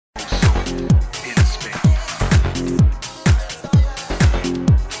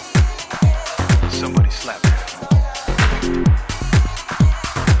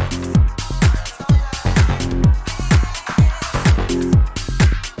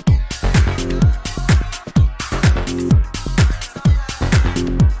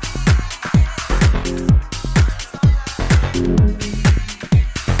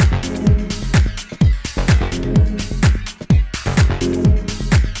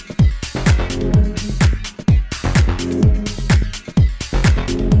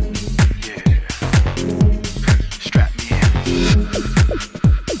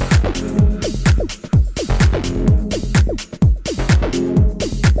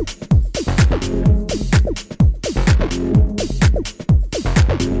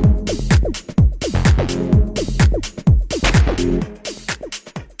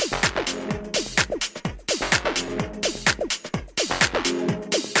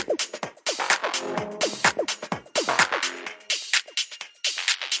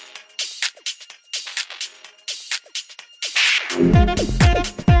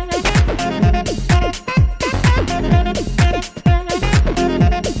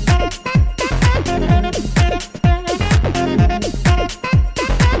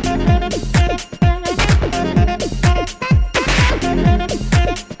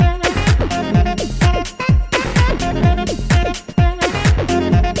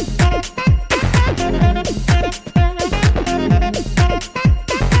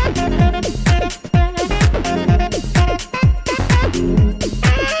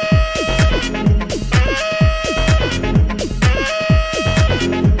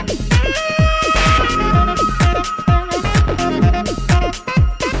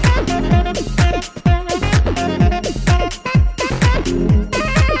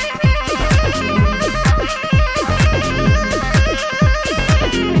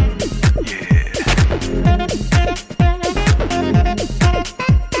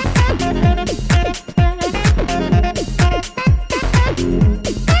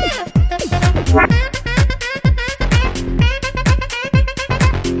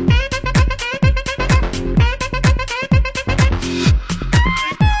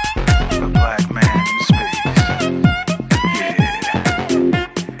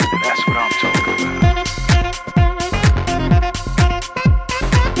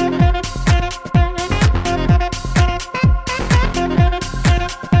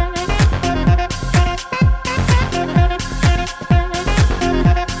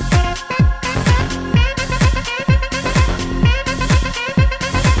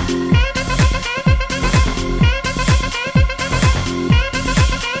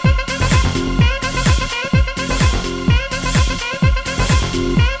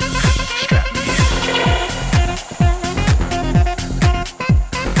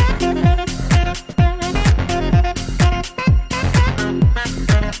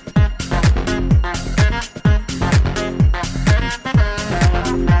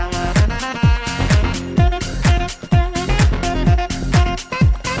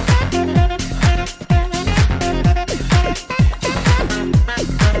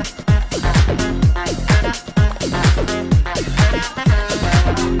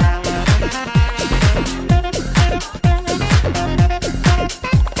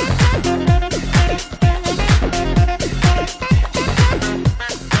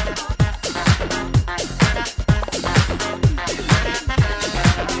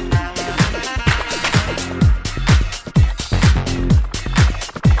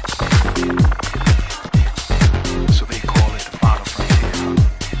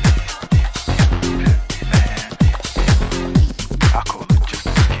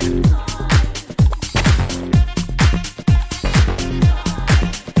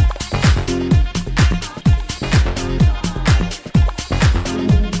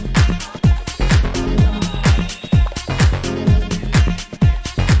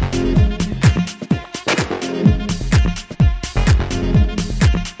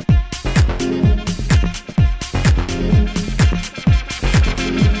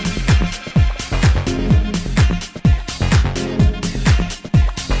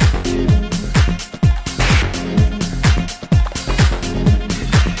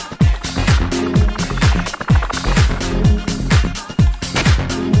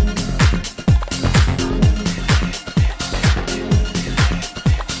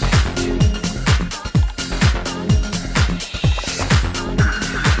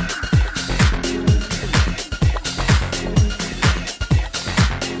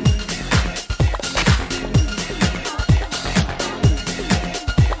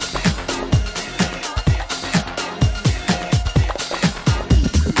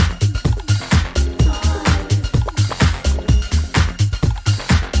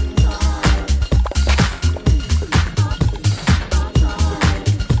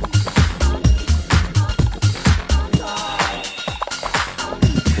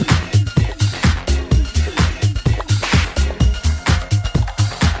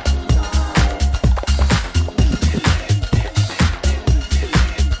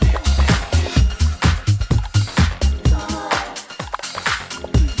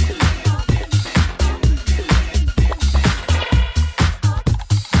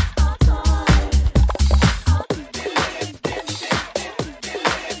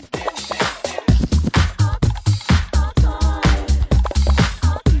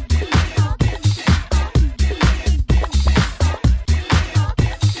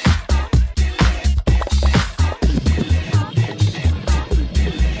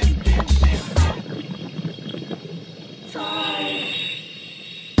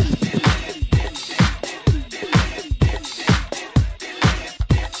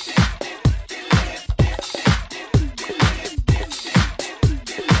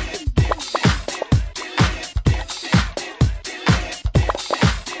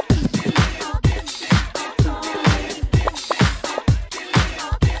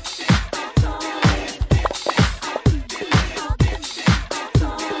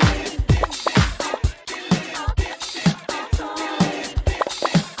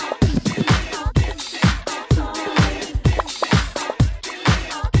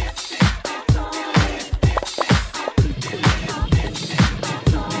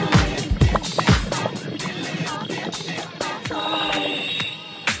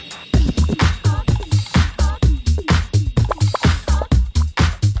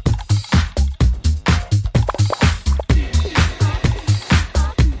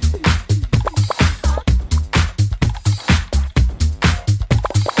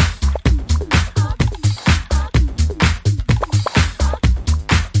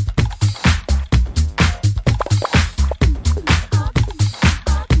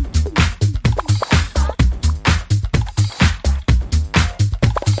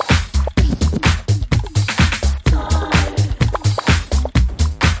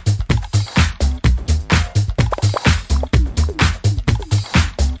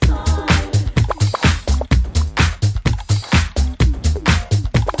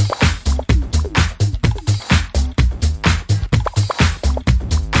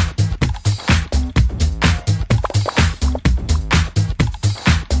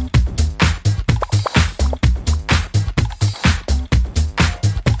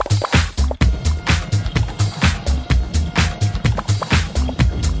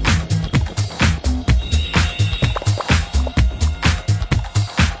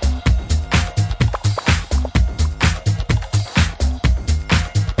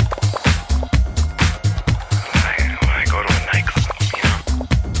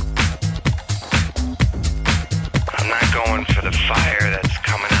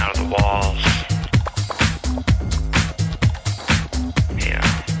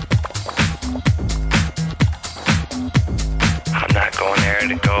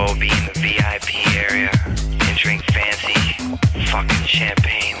to go, be in the VIP area, and drink fancy fucking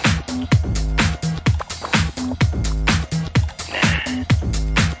champagne.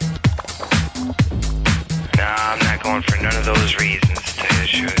 Nah, I'm not going for none of those reasons, to tell you the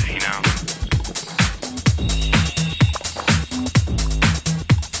truth, you know?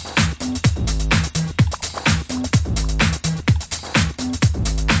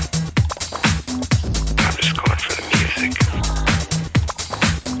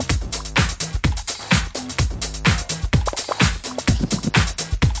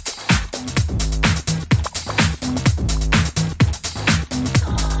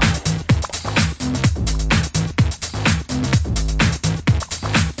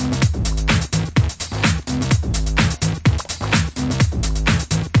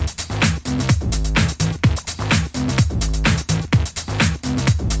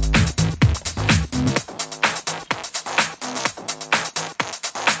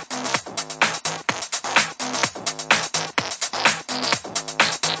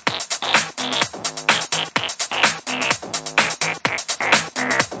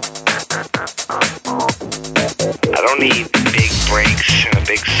 Need big breaks and a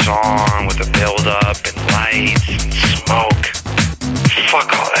big song with a build-up and lights and smoke.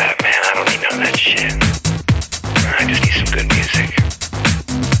 Fuck all that, man. I don't need none of that shit. I just need some good music.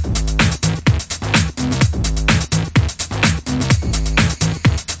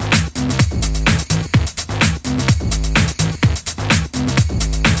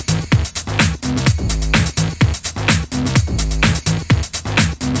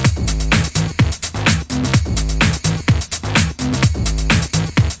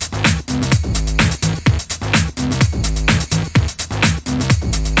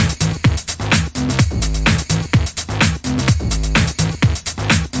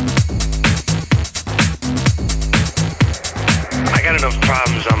 Enough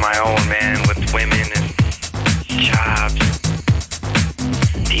problems on my own, man, with women and jobs,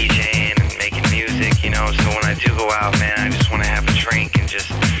 DJing and making music, you know. So when I do go out, man, I just want to have a drink and just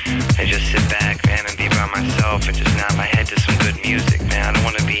sit back, man, and be by myself and just nod my head to some good music, man. I don't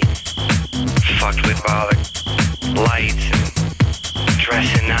want to be fucked with by all the lights and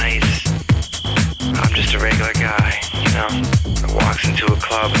dressing nice. I'm just a regular guy, you know, that walks into a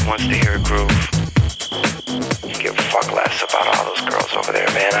club and wants to hear a groove. Give a fuck less about all those girls over there,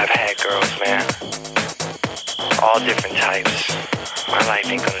 man. I've had girls, man. All different types. My life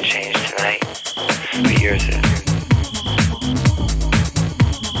ain't gonna change tonight, but yours is.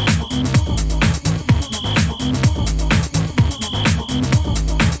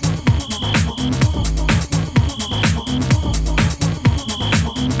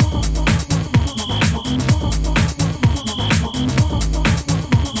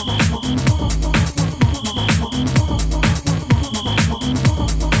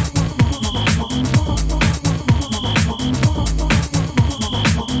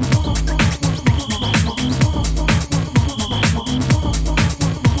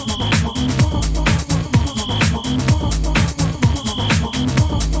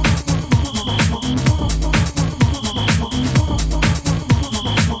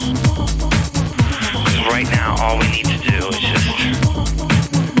 All we need to do is just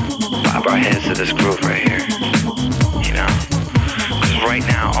bob our heads to this groove right here, you know? Because right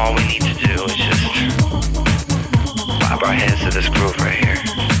now, all we need to do is just bob our heads to this groove right here,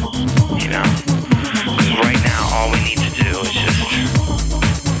 you know? Because right now, all we need to do is just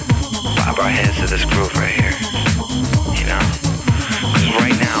bob our heads to this groove right here, you know? Because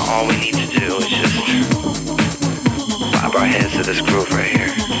right now, all we need to do is just bob our heads to this groove right here,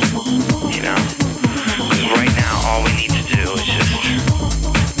 you know? Right now, all we need to do is just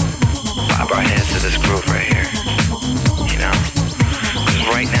bob our heads to this groove right here, you know? Because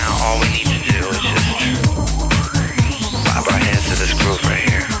right now, all we need to do is just bob our heads to this groove right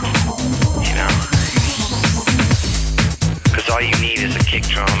here, you know? Because all you need is a kick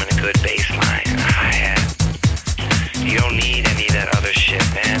drum and a good bass line and a hi-hat. You don't need any of that other shit,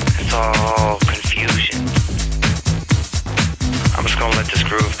 man. It's all confusion. I'm just gonna let this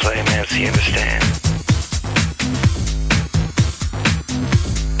groove play, man, so you understand.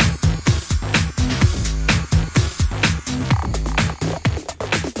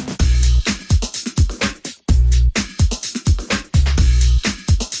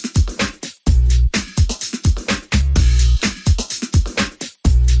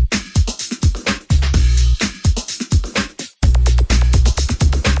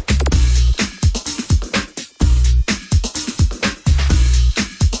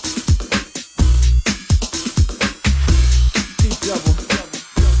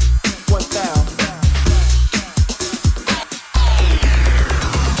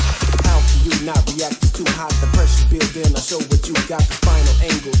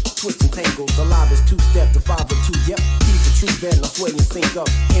 sway and sync up.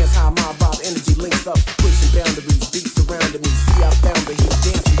 Hands high, my vibe, energy links up. Pushing boundaries, beats surrounding me. See, I found the heat,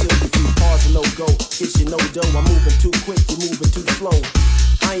 dancing till you feel pause and no go. Kiss you no dough, I'm moving too quick, you're moving too slow.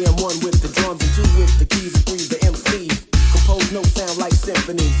 I am one with the drums and two with the keys and three the MC. Compose no sound like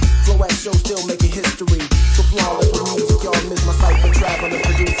symphonies. Flow at show still making history. So flawless with music, y'all miss my sight for traveling,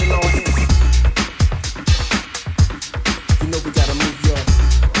 producing all hits. You know we gotta move your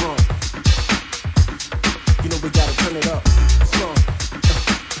you know we gotta turn it up.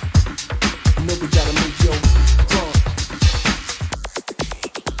 You know we gotta move your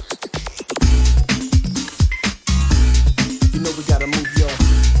you know we gotta move your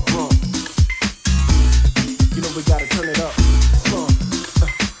you know we gotta turn it up.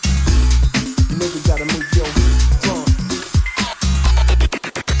 You know we gotta move your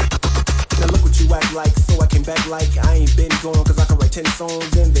now look what you act like, so I came back like I ain't been gone, cause I can write 10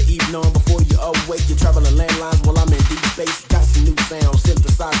 songs in the evening before you awake. You're traveling landlines while I'm in deep space. Got some new sounds,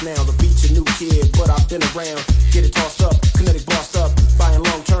 synthesized now. The feature new kid, but I've been around. Get it tossed up, kinetic bossed up. Buying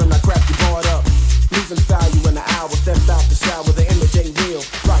long term, not crap you bought up. Losing value in the hour, stepped out the shower, the image ain't real.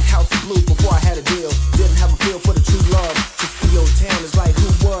 Rock house and blues before I had a deal. Didn't have a feel for the true love. This EO town is like who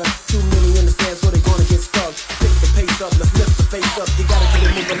won? Too many in the stands, so they gonna get stuck. Pick the pace up, let's lift the face up. You gotta get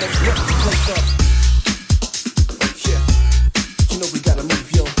it moving, let's lift the place up. Yeah, you know we gotta move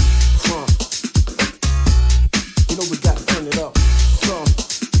yo. You know we gotta turn it up.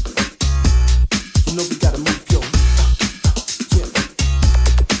 You know we gotta move yo. Yeah.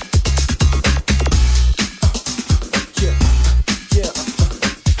 Yeah. Yeah.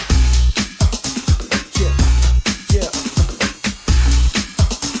 Yeah. Yeah.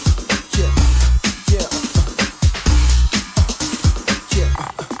 Yeah. Yeah.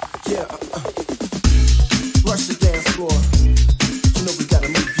 Yeah. Rush the dance floor. You know we gotta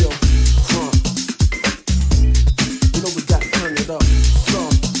move yo. You know we gotta turn it up.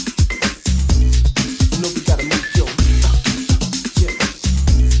 You know we gotta move yo. Yeah.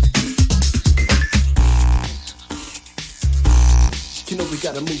 You know we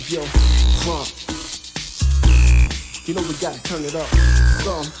gotta move yo. You know we gotta turn it up.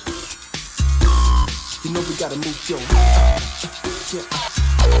 You know we gotta move yo. Yeah.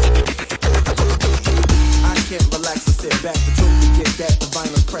 I can't relax and sit back. The truth to get that. The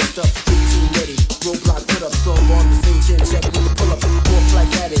vinyl pressed up. Street too ready. Roadblock put up. Strong on the scene. Chin check with the pull up. More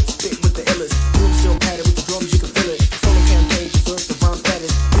flags at it. Spit with the illest. Room still padded with the drums. You can feel it. Solo campaign deserves the rhyme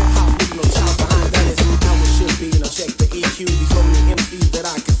status. Hip hop leaving no child behind. That is how it should be. Now check the EQ. These so many MCs that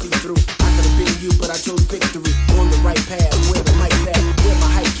I can see through. I could have been you, but I chose victory. On the right path. Where the mic's at. Where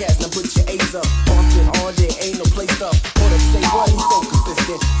my hype cast. Now put your A's up. Austin all day. Ain't no place up. Or they say what? He's so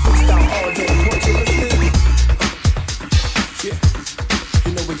consistent. Freestyle all day. What you listening? Yeah.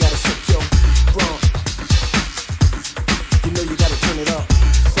 You know we gotta shake your drum. You know you gotta turn it up.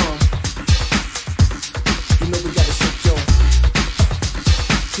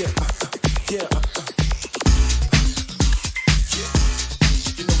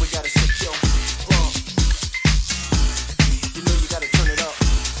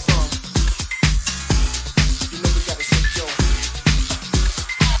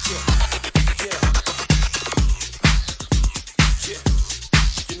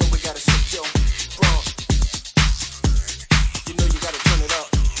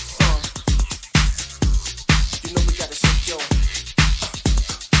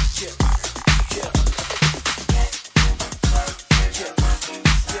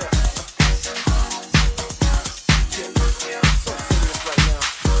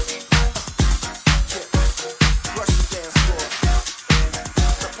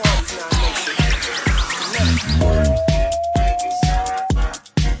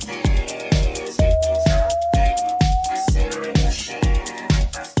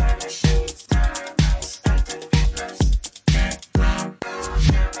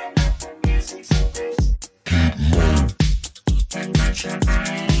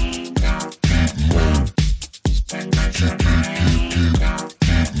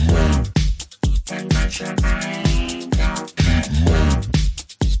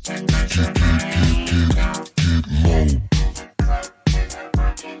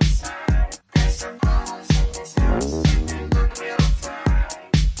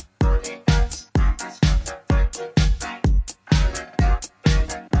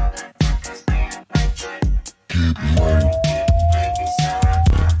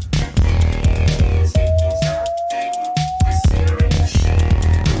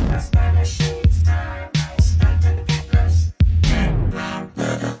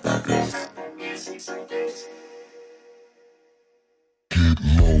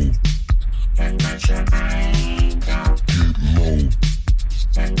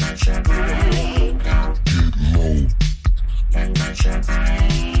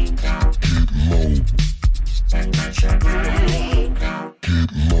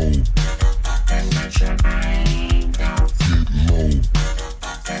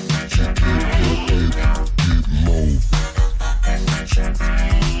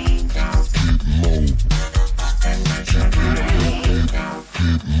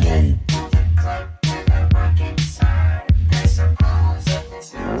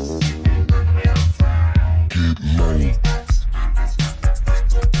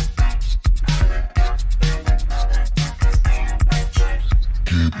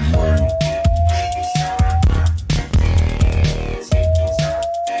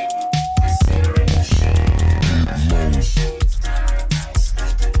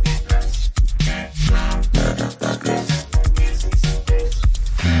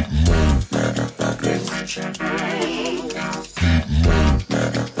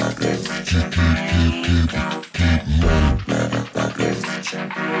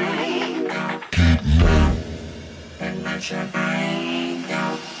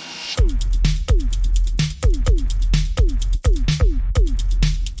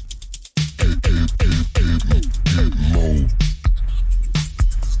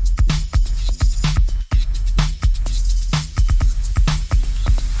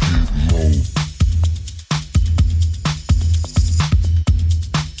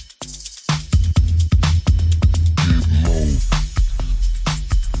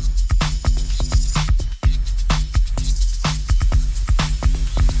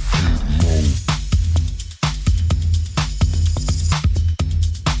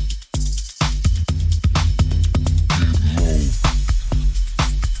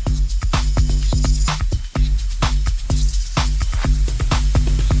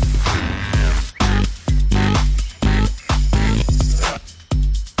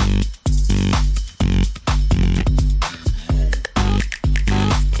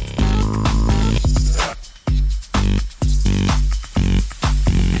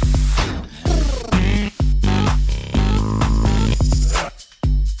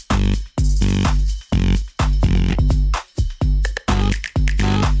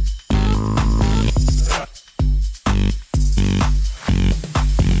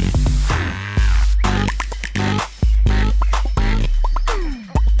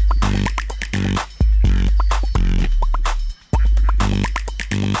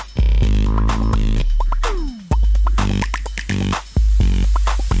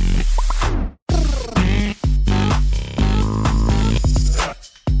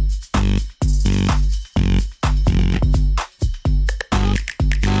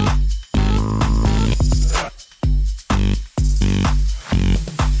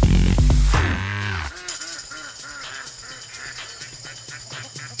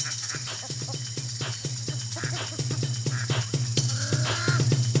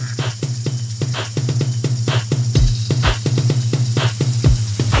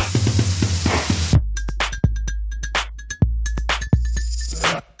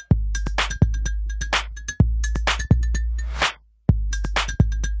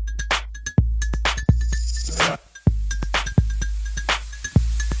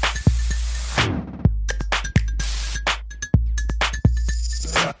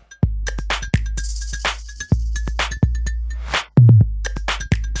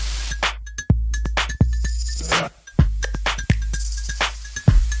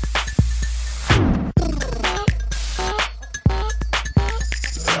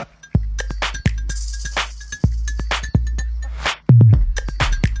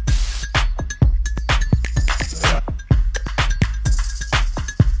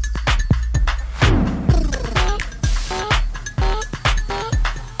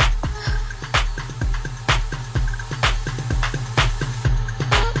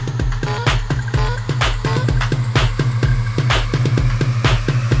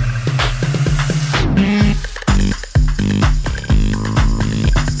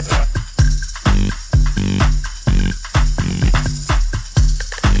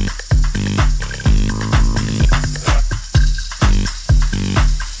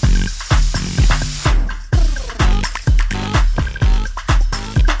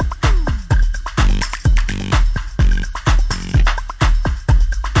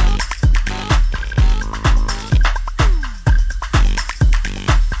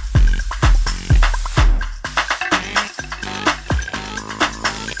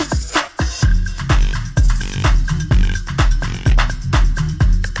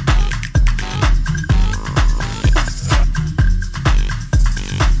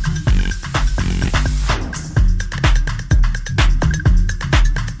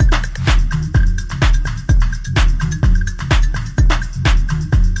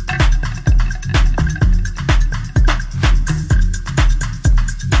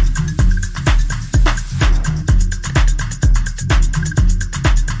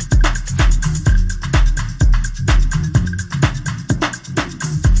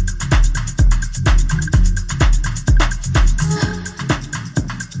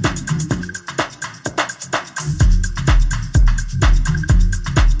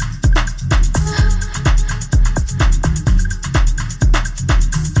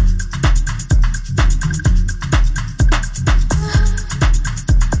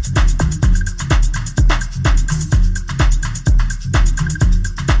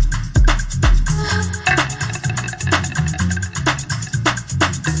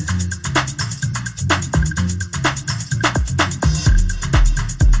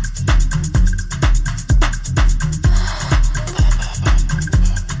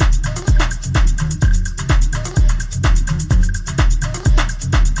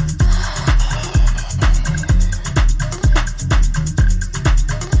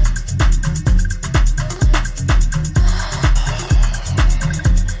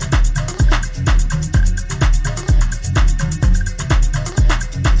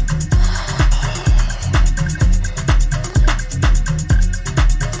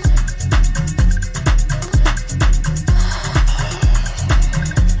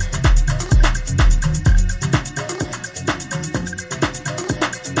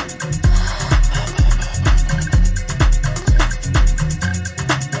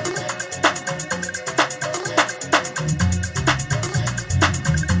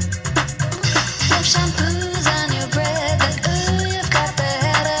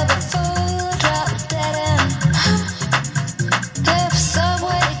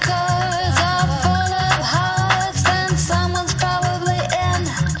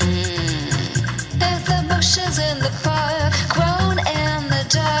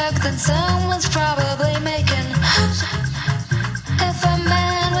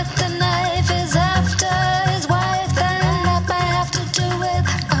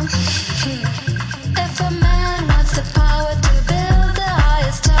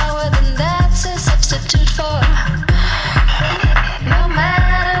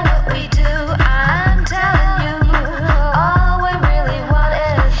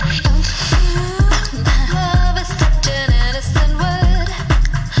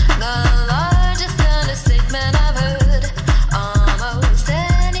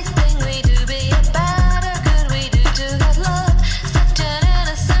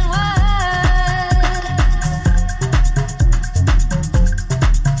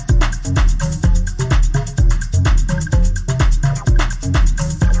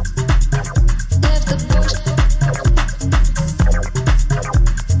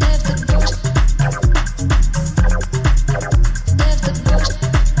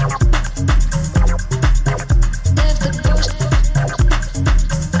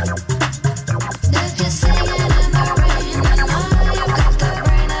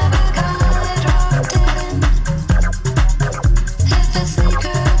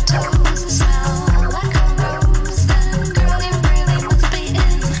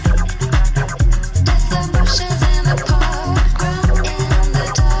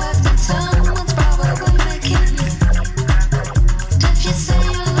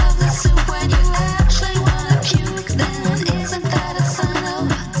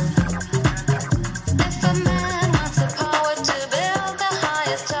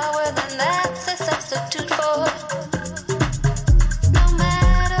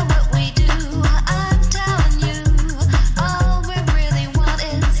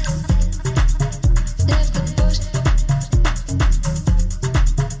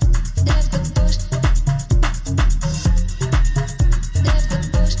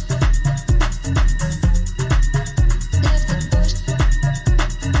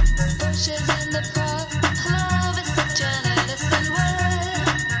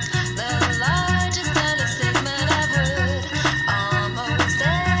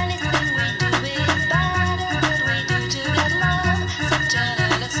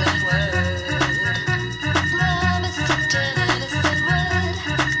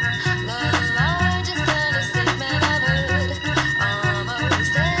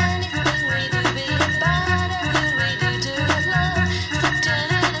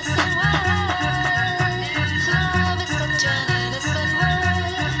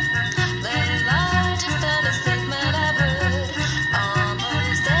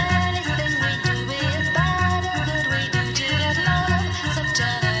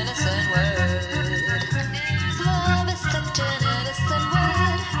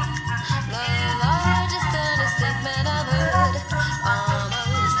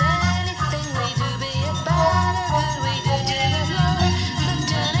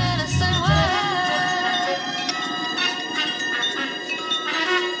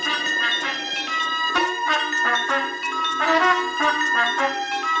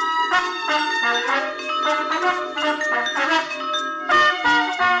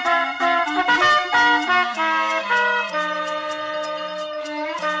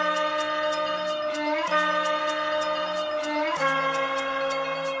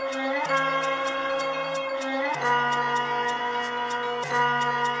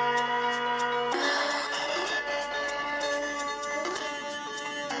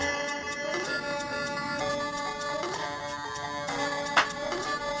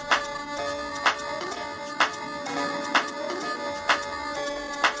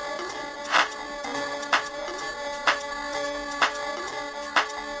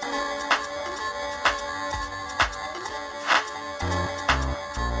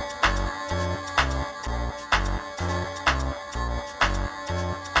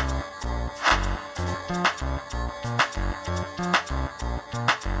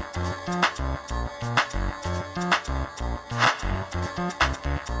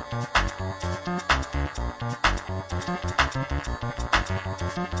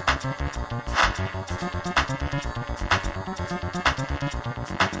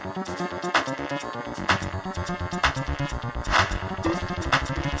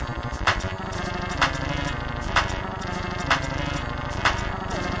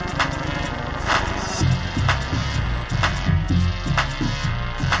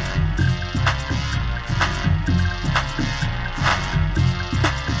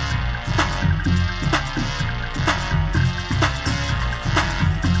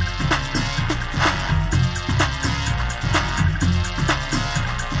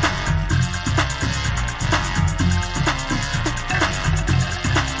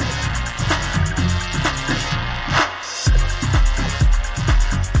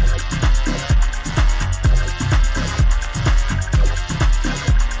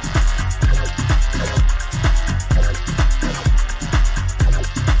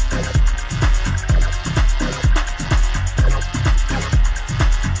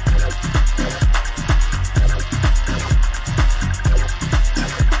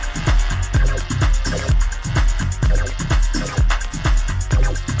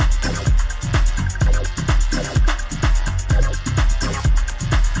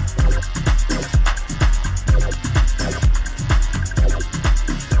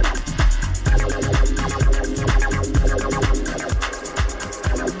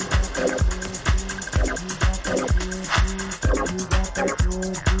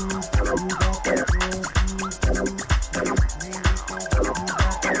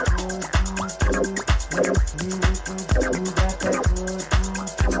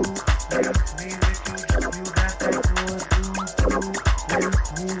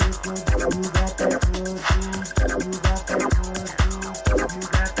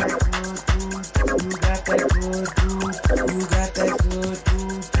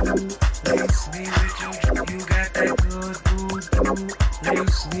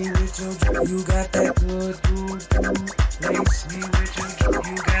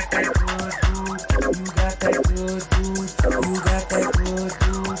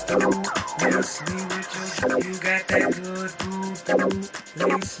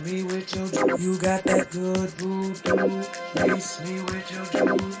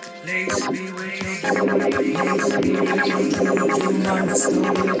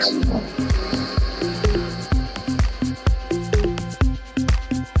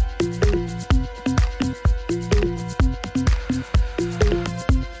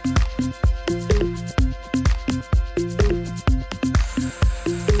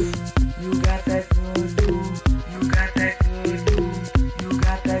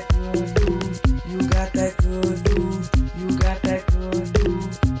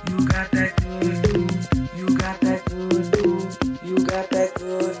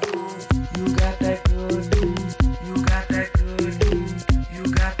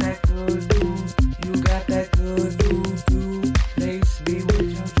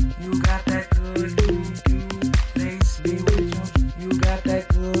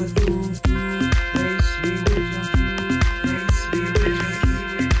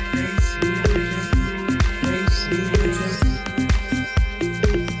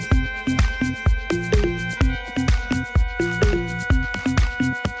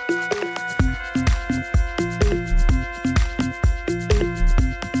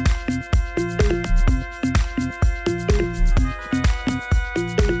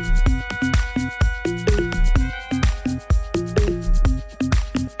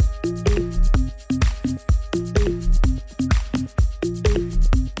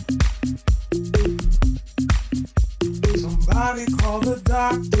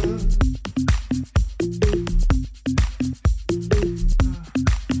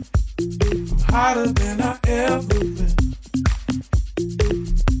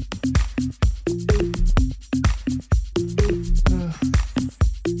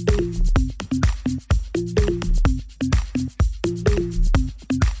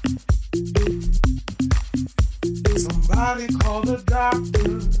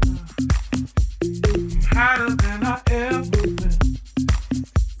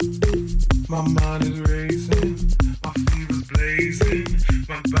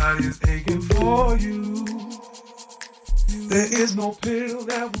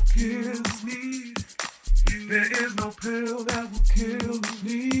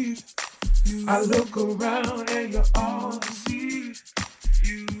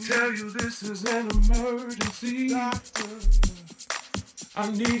 I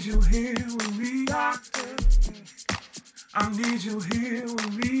need you here with me, doctor. I need you here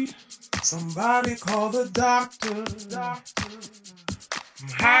with me. Somebody call the doctor. I'm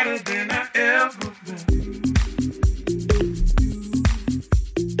hotter than I ever been.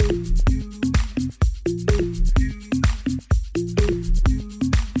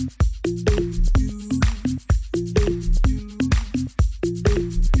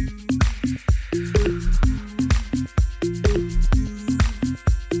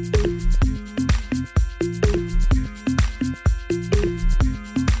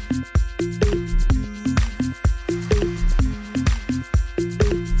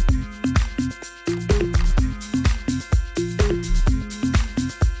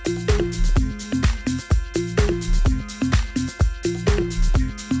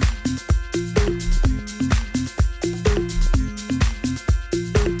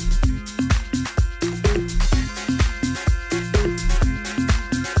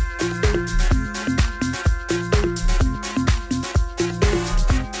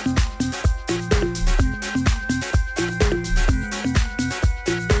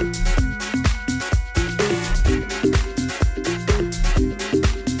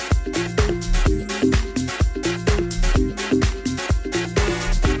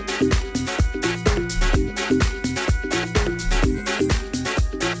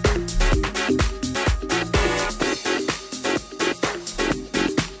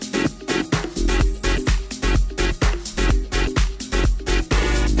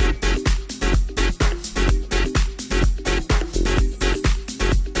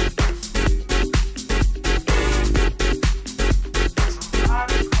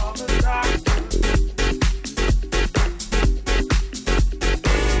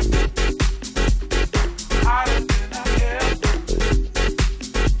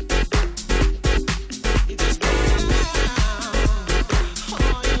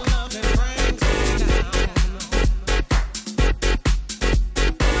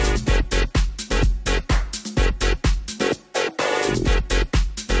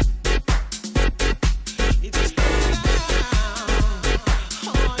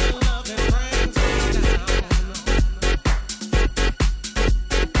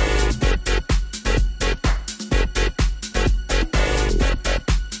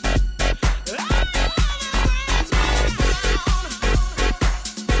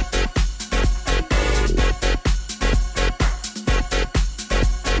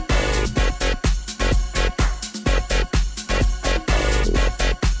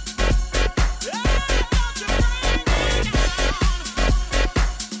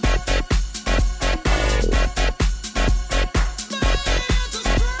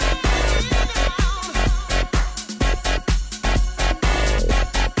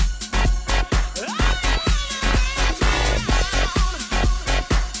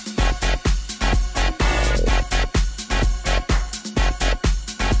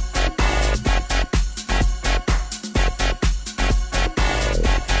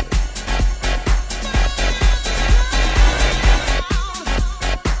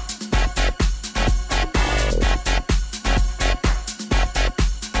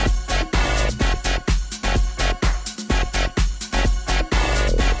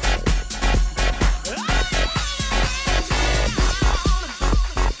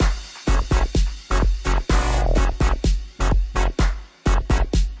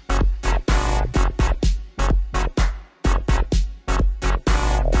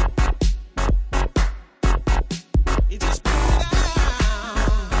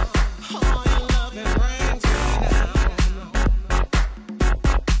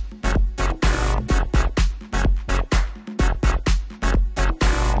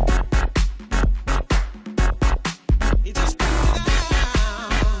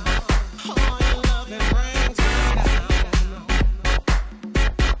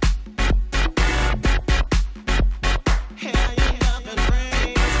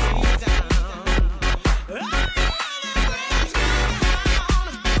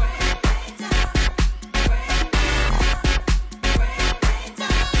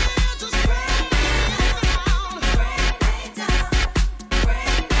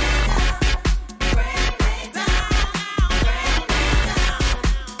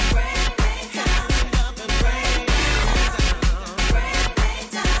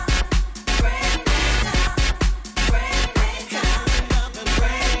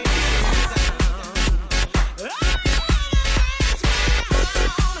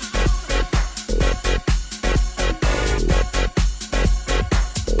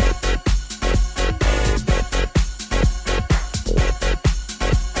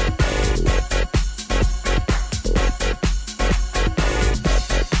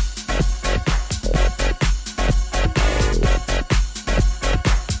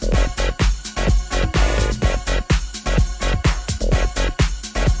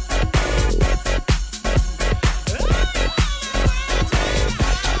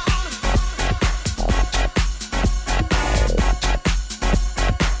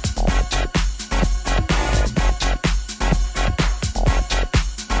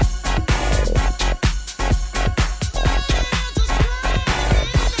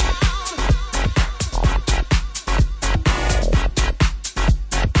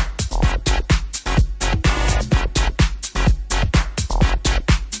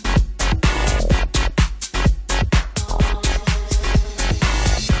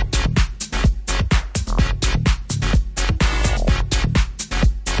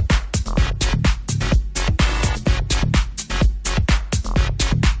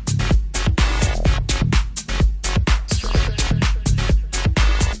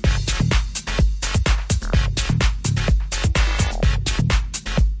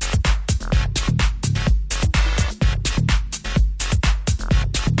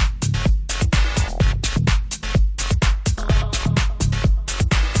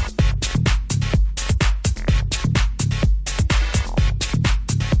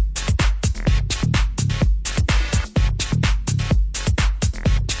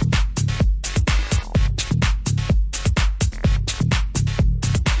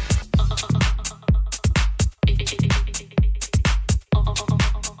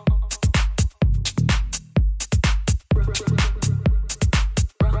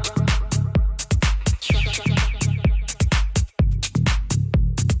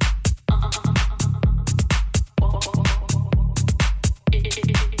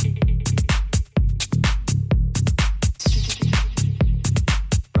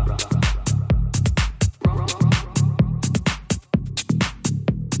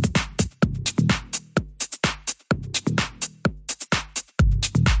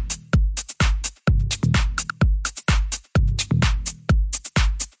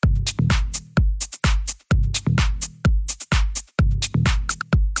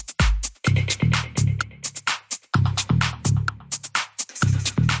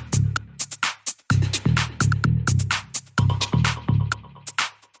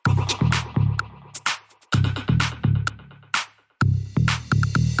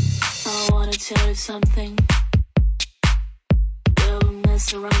 tell you something. Don't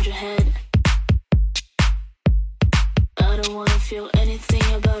mess around your head. I don't wanna feel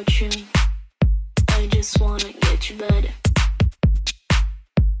anything about you. I just wanna get you bed.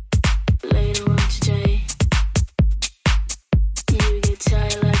 Later on today, you get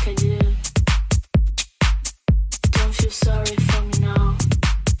tired like I do. Don't feel sorry for me now.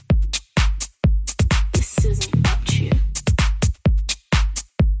 This isn't up to you.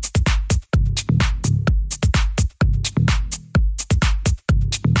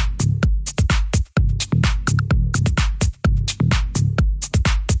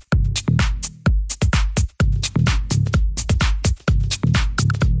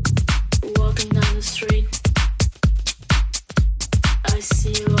 Walking down the street,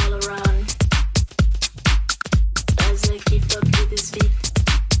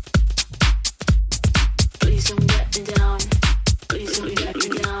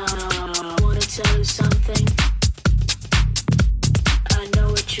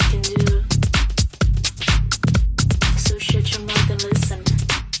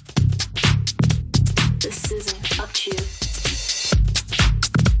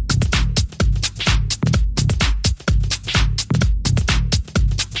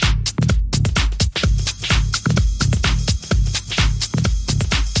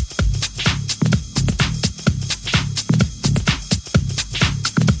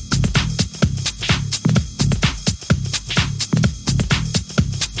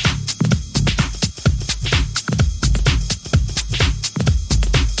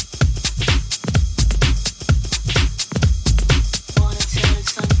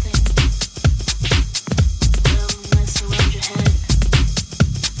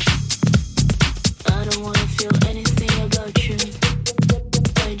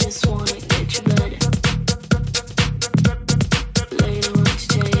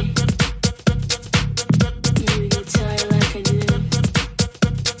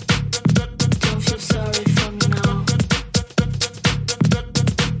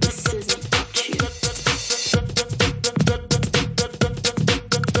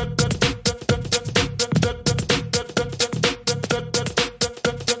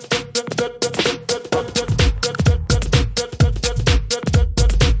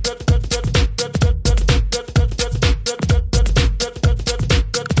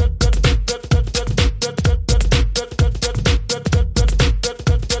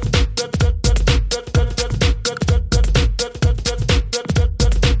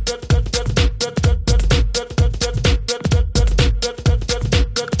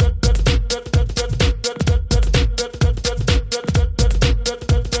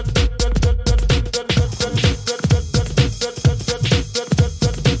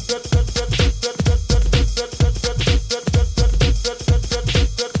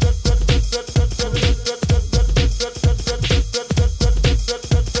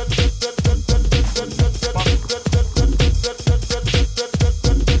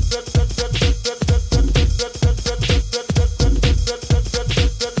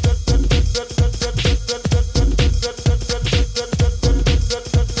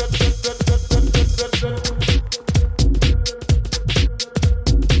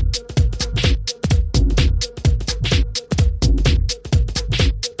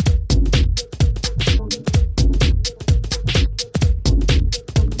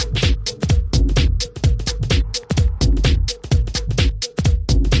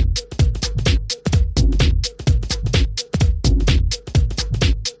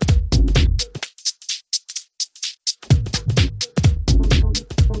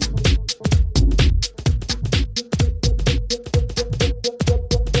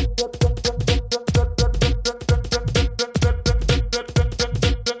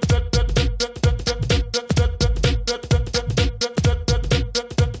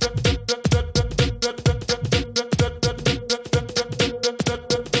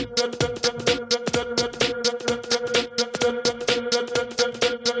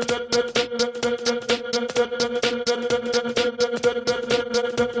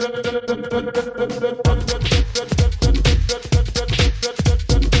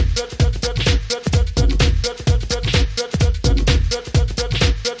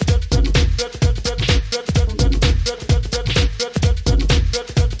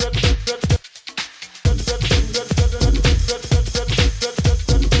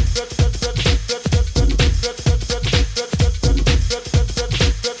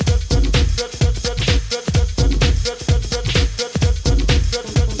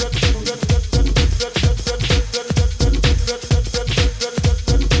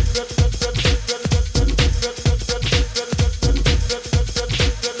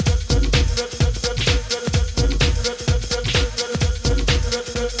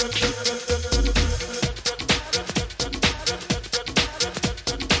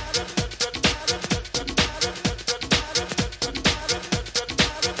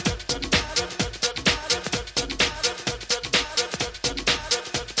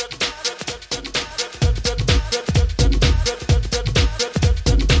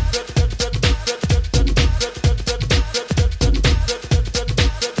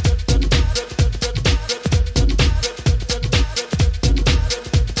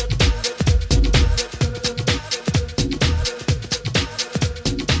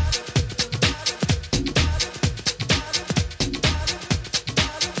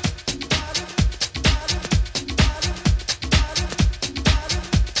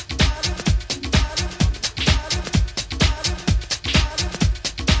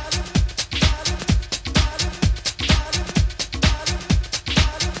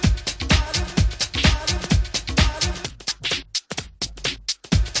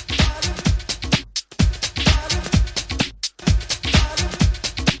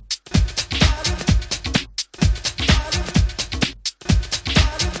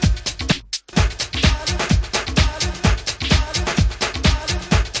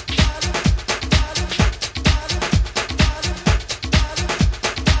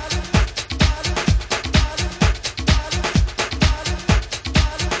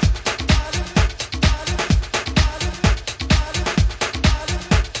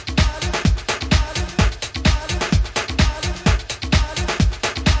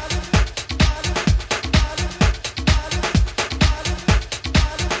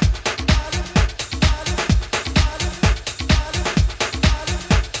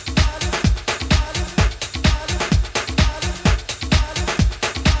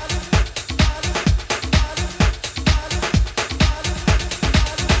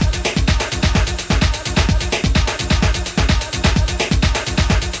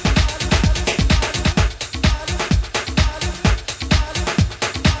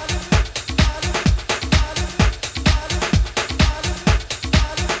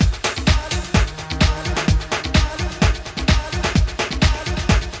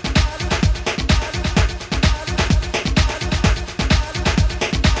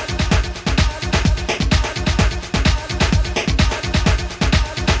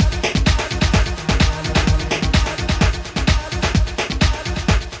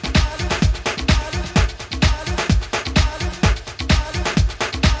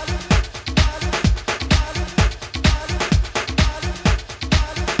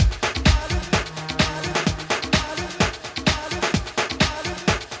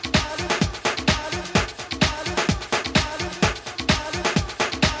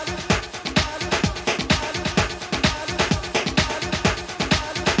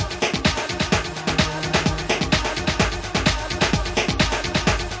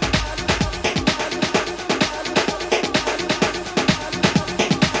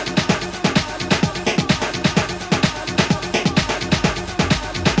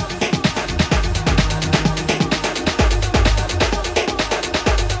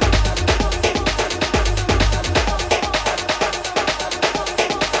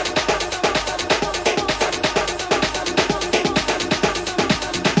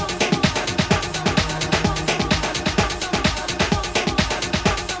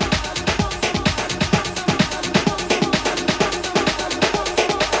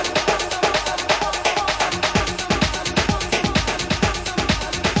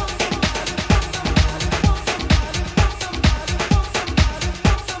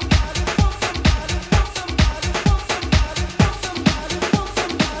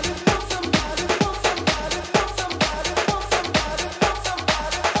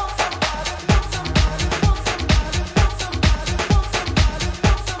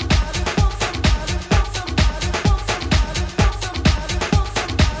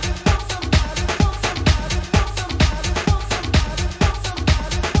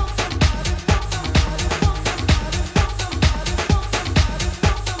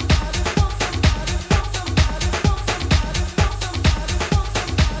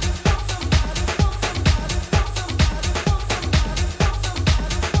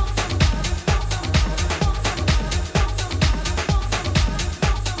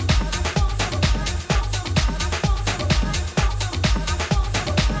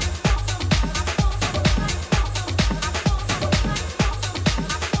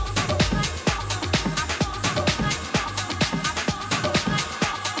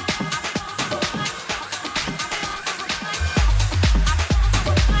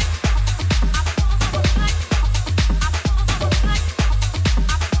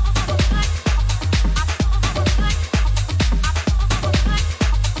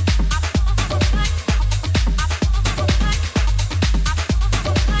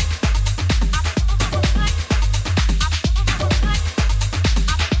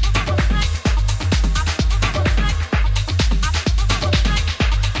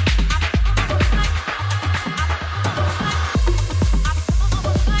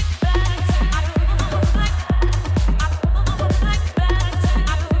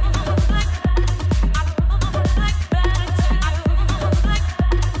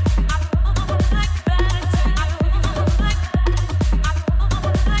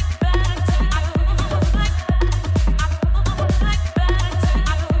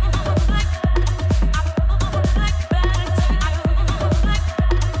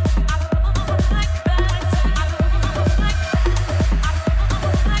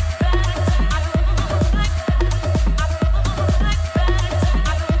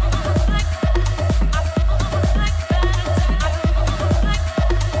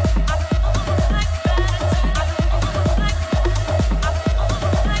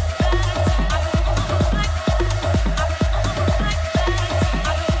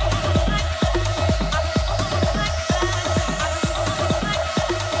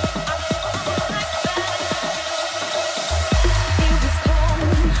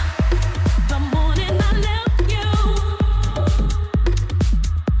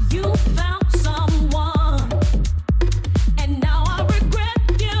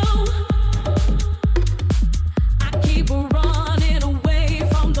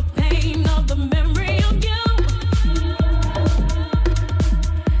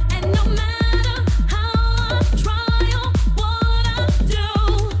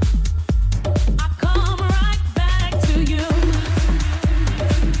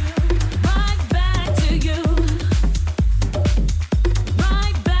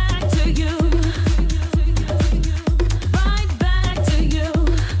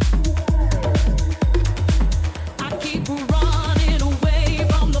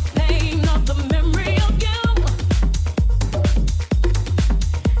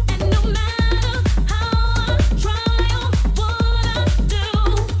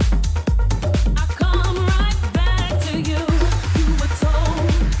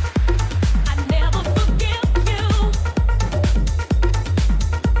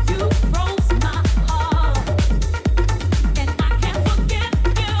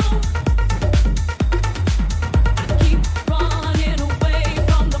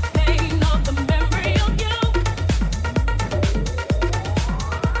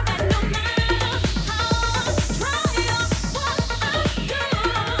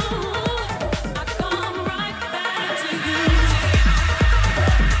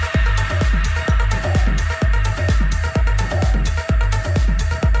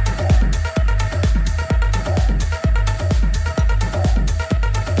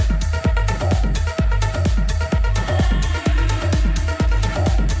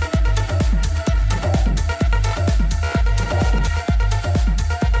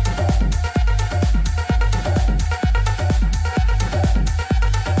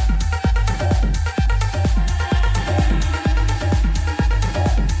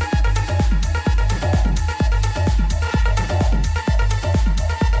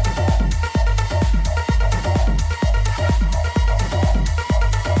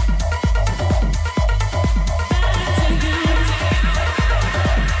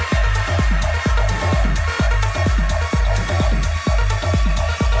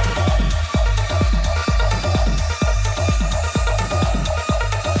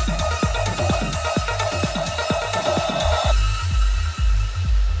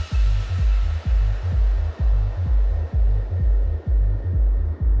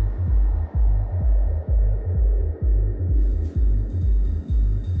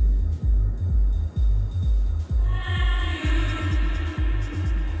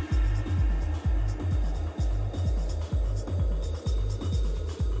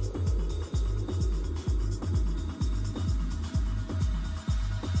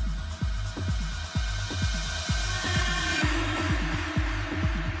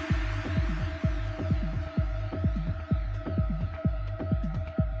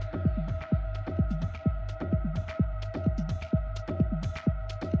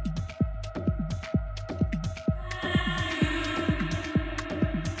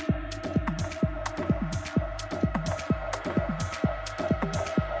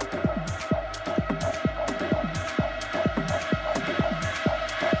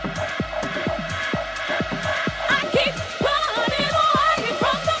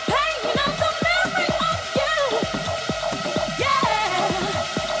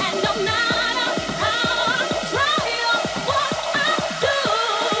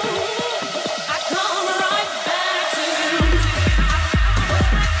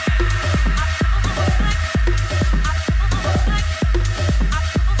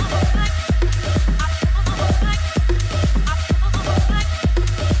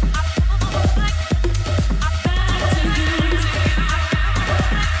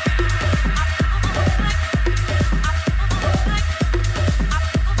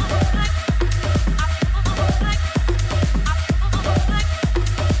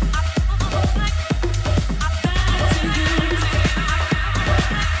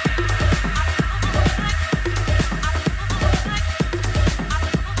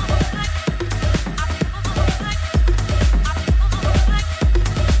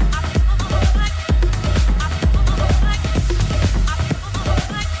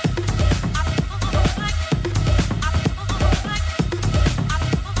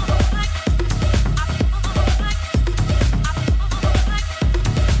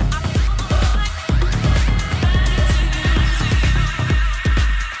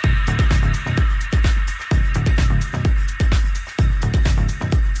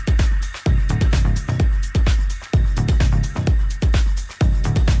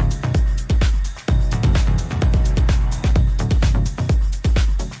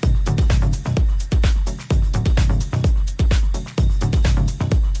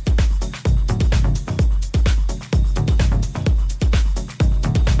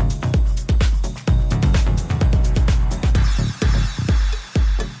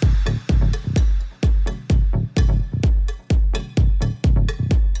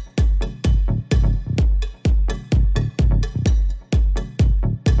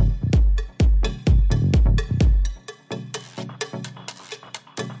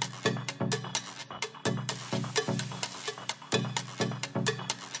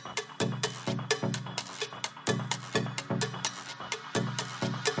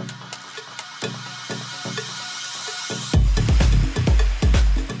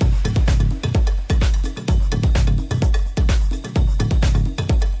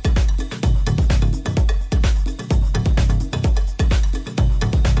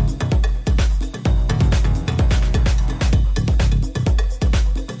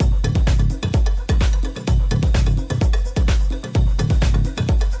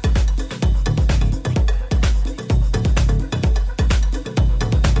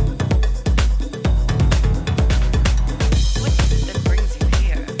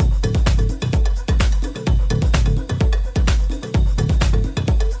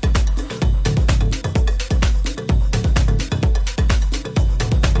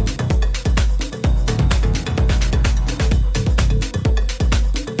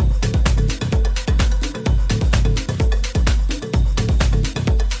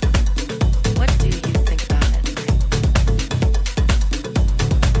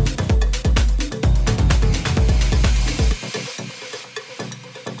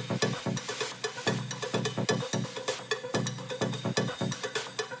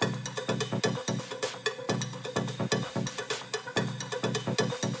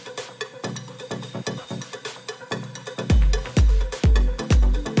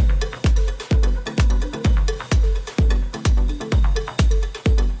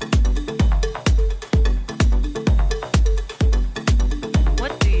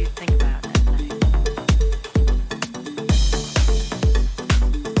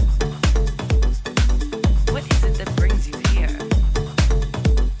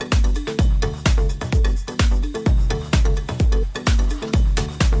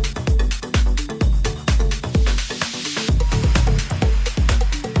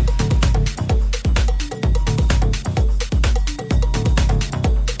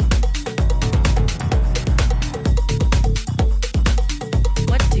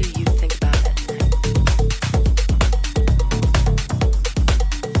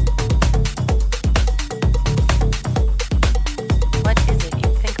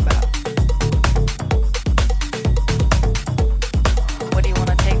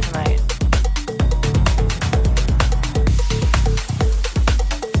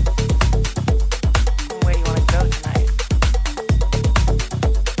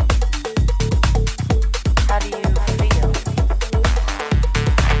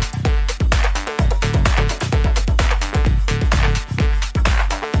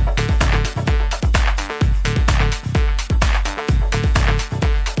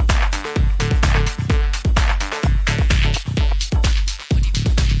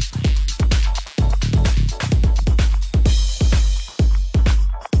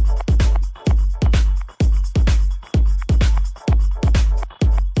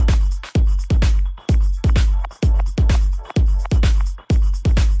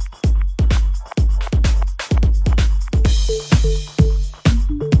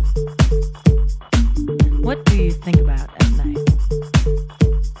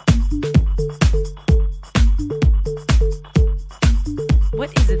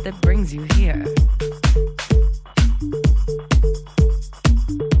 What is it that brings you here?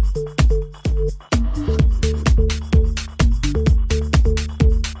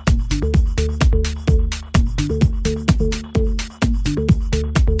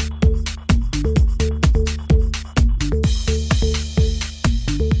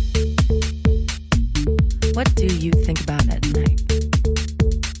 What do you think about at night?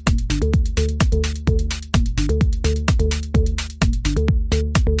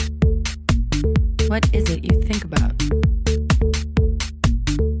 What is it you think about?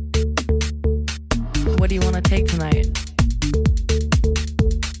 What do you want to take tonight?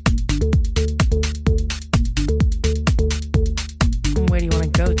 Where do you want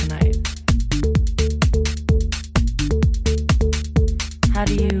to go tonight? How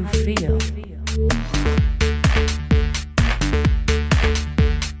do you feel?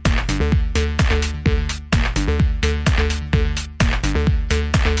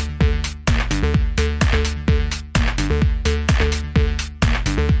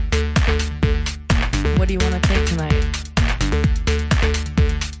 What do you want to take tonight?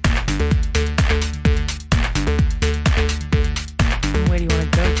 Where do you want to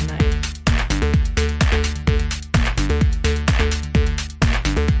go tonight?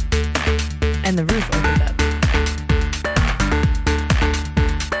 And the roof opened up.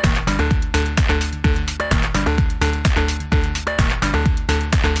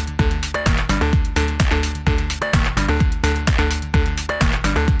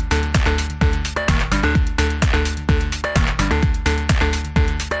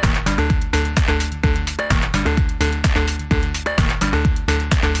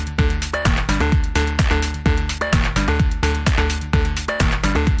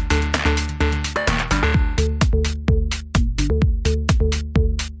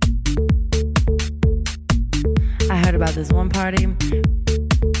 I heard about this one party.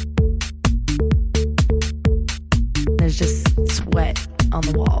 There's just sweat on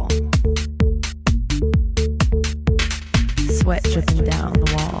the wall. Sweat dripping down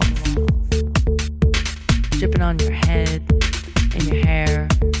the walls. Dripping on your head, in your hair,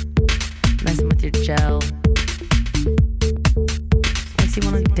 messing with your gel. Makes you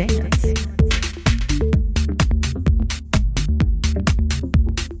want to dance.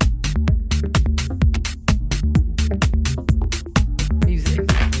 Music.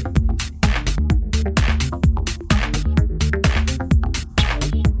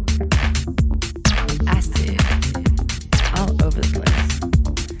 Acid all over the place.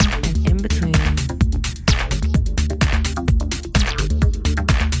 And in between